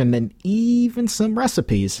inspiration and even some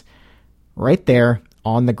recipes right there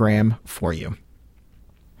on the gram for you.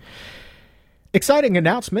 Exciting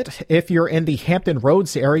announcement. If you're in the Hampton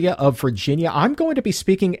Roads area of Virginia, I'm going to be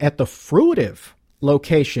speaking at the Fruitive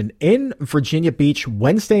location in Virginia Beach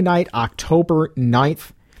Wednesday night, October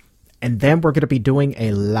 9th. And then we're going to be doing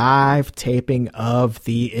a live taping of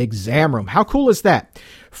the exam room. How cool is that?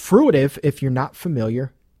 Fruitive, if you're not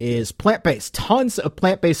familiar, is plant-based. Tons of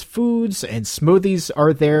plant-based foods and smoothies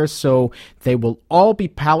are there, so they will all be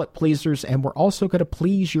palate pleasers, and we're also going to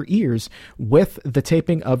please your ears with the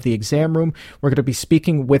taping of the exam room. We're going to be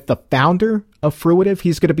speaking with the founder of Fruitive.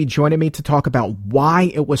 He's going to be joining me to talk about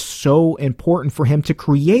why it was so important for him to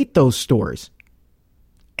create those stores.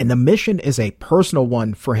 And the mission is a personal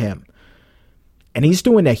one for him. And he's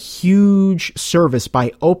doing a huge service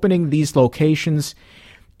by opening these locations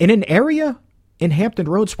in an area in Hampton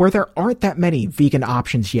Roads where there aren't that many vegan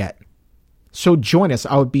options yet. So join us.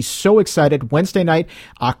 I would be so excited. Wednesday night,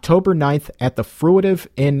 October 9th at the Fruitive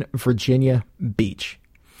in Virginia Beach.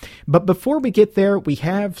 But before we get there, we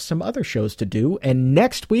have some other shows to do. And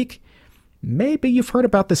next week, maybe you've heard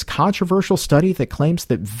about this controversial study that claims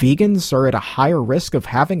that vegans are at a higher risk of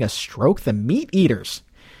having a stroke than meat eaters.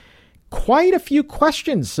 Quite a few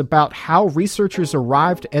questions about how researchers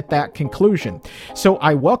arrived at that conclusion. So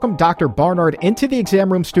I welcome Dr. Barnard into the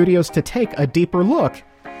exam room studios to take a deeper look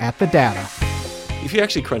at the data. If you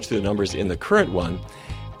actually crunch through the numbers in the current one,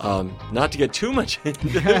 not to get too much into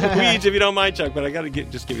the weeds, if you don't mind, Chuck, but I got to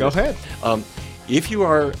just give you Go ahead. If you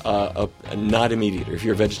are not a meat eater, if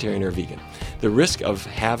you're a vegetarian or a vegan, the risk of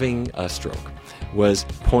having a stroke was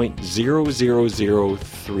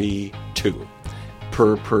 0.00032.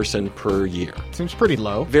 per person per year. Seems pretty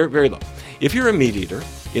low. Very, very low. If you're a meat eater,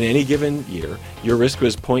 in any given year, your risk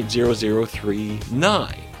was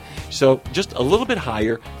 0.0039. So just a little bit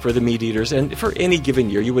higher for the meat eaters. And for any given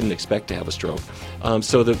year, you wouldn't expect to have a stroke.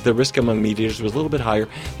 So the risk among meat eaters was a little bit higher.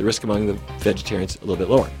 The risk among the vegetarians, a little bit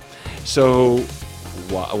lower. So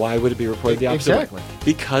why would it be reported the opposite way? Exactly.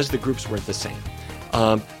 Because the groups weren't the same.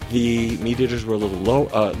 The meat eaters were a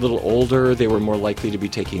little older. They were more likely to be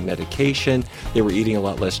taking medication. They were eating a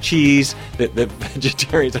lot less cheese. The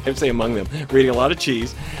vegetarians, I'd say among them, were eating a lot of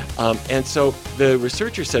cheese. And so the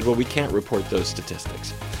researchers said, well, we can't report those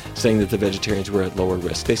statistics, saying that the vegetarians were at lower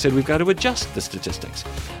risk. They said, we've got to adjust the statistics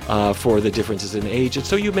for the differences in age. And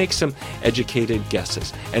so you make some educated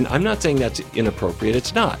guesses. And I'm not saying that's inappropriate.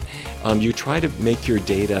 It's not. You try to make your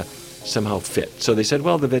data somehow fit. So they said,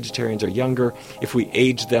 well, the vegetarians are younger. If we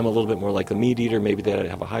age them a little bit more like the meat eater, maybe they'd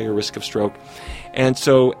have a higher risk of stroke. And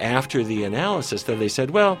so after the analysis, then they said,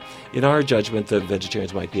 well, in our judgment, the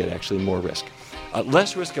vegetarians might be at actually more risk.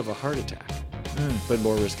 Less risk of a heart attack, but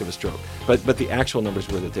more risk of a stroke. But the actual numbers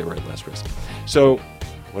were that they were at less risk. So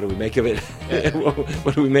what do we make of it?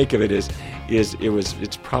 What do we make of it is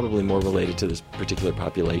it's probably more related to this particular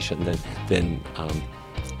population than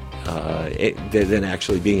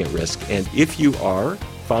actually being at risk. And if you are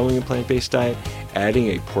following a plant-based diet, adding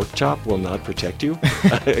a pork chop will not protect you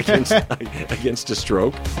against a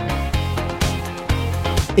stroke.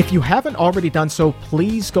 If you haven't already done so,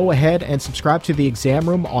 please go ahead and subscribe to the Exam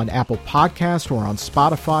Room on Apple Podcast or on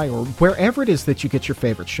Spotify or wherever it is that you get your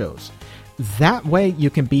favorite shows. That way you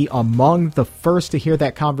can be among the first to hear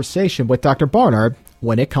that conversation with Dr. Barnard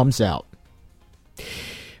when it comes out.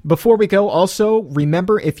 Before we go, also,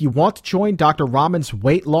 remember, if you want to join Dr. Rahman's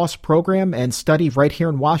weight loss program and study right here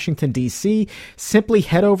in Washington, D.C., simply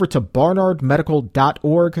head over to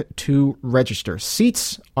barnardmedical.org to register.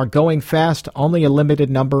 Seats are going fast. Only a limited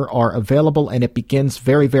number are available, and it begins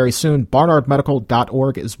very, very soon.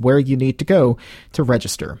 barnardmedical.org is where you need to go to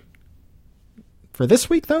register. For this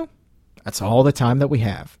week, though, that's all the time that we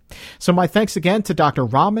have. So my thanks again to Dr.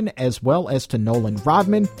 Rahman as well as to Nolan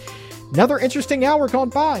Rodman. Another interesting hour gone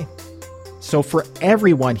by. So for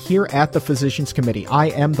everyone here at the Physicians Committee, I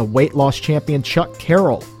am the weight loss champion, Chuck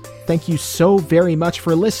Carroll. Thank you so very much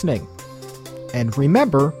for listening. And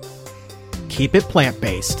remember, keep it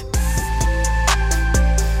plant-based.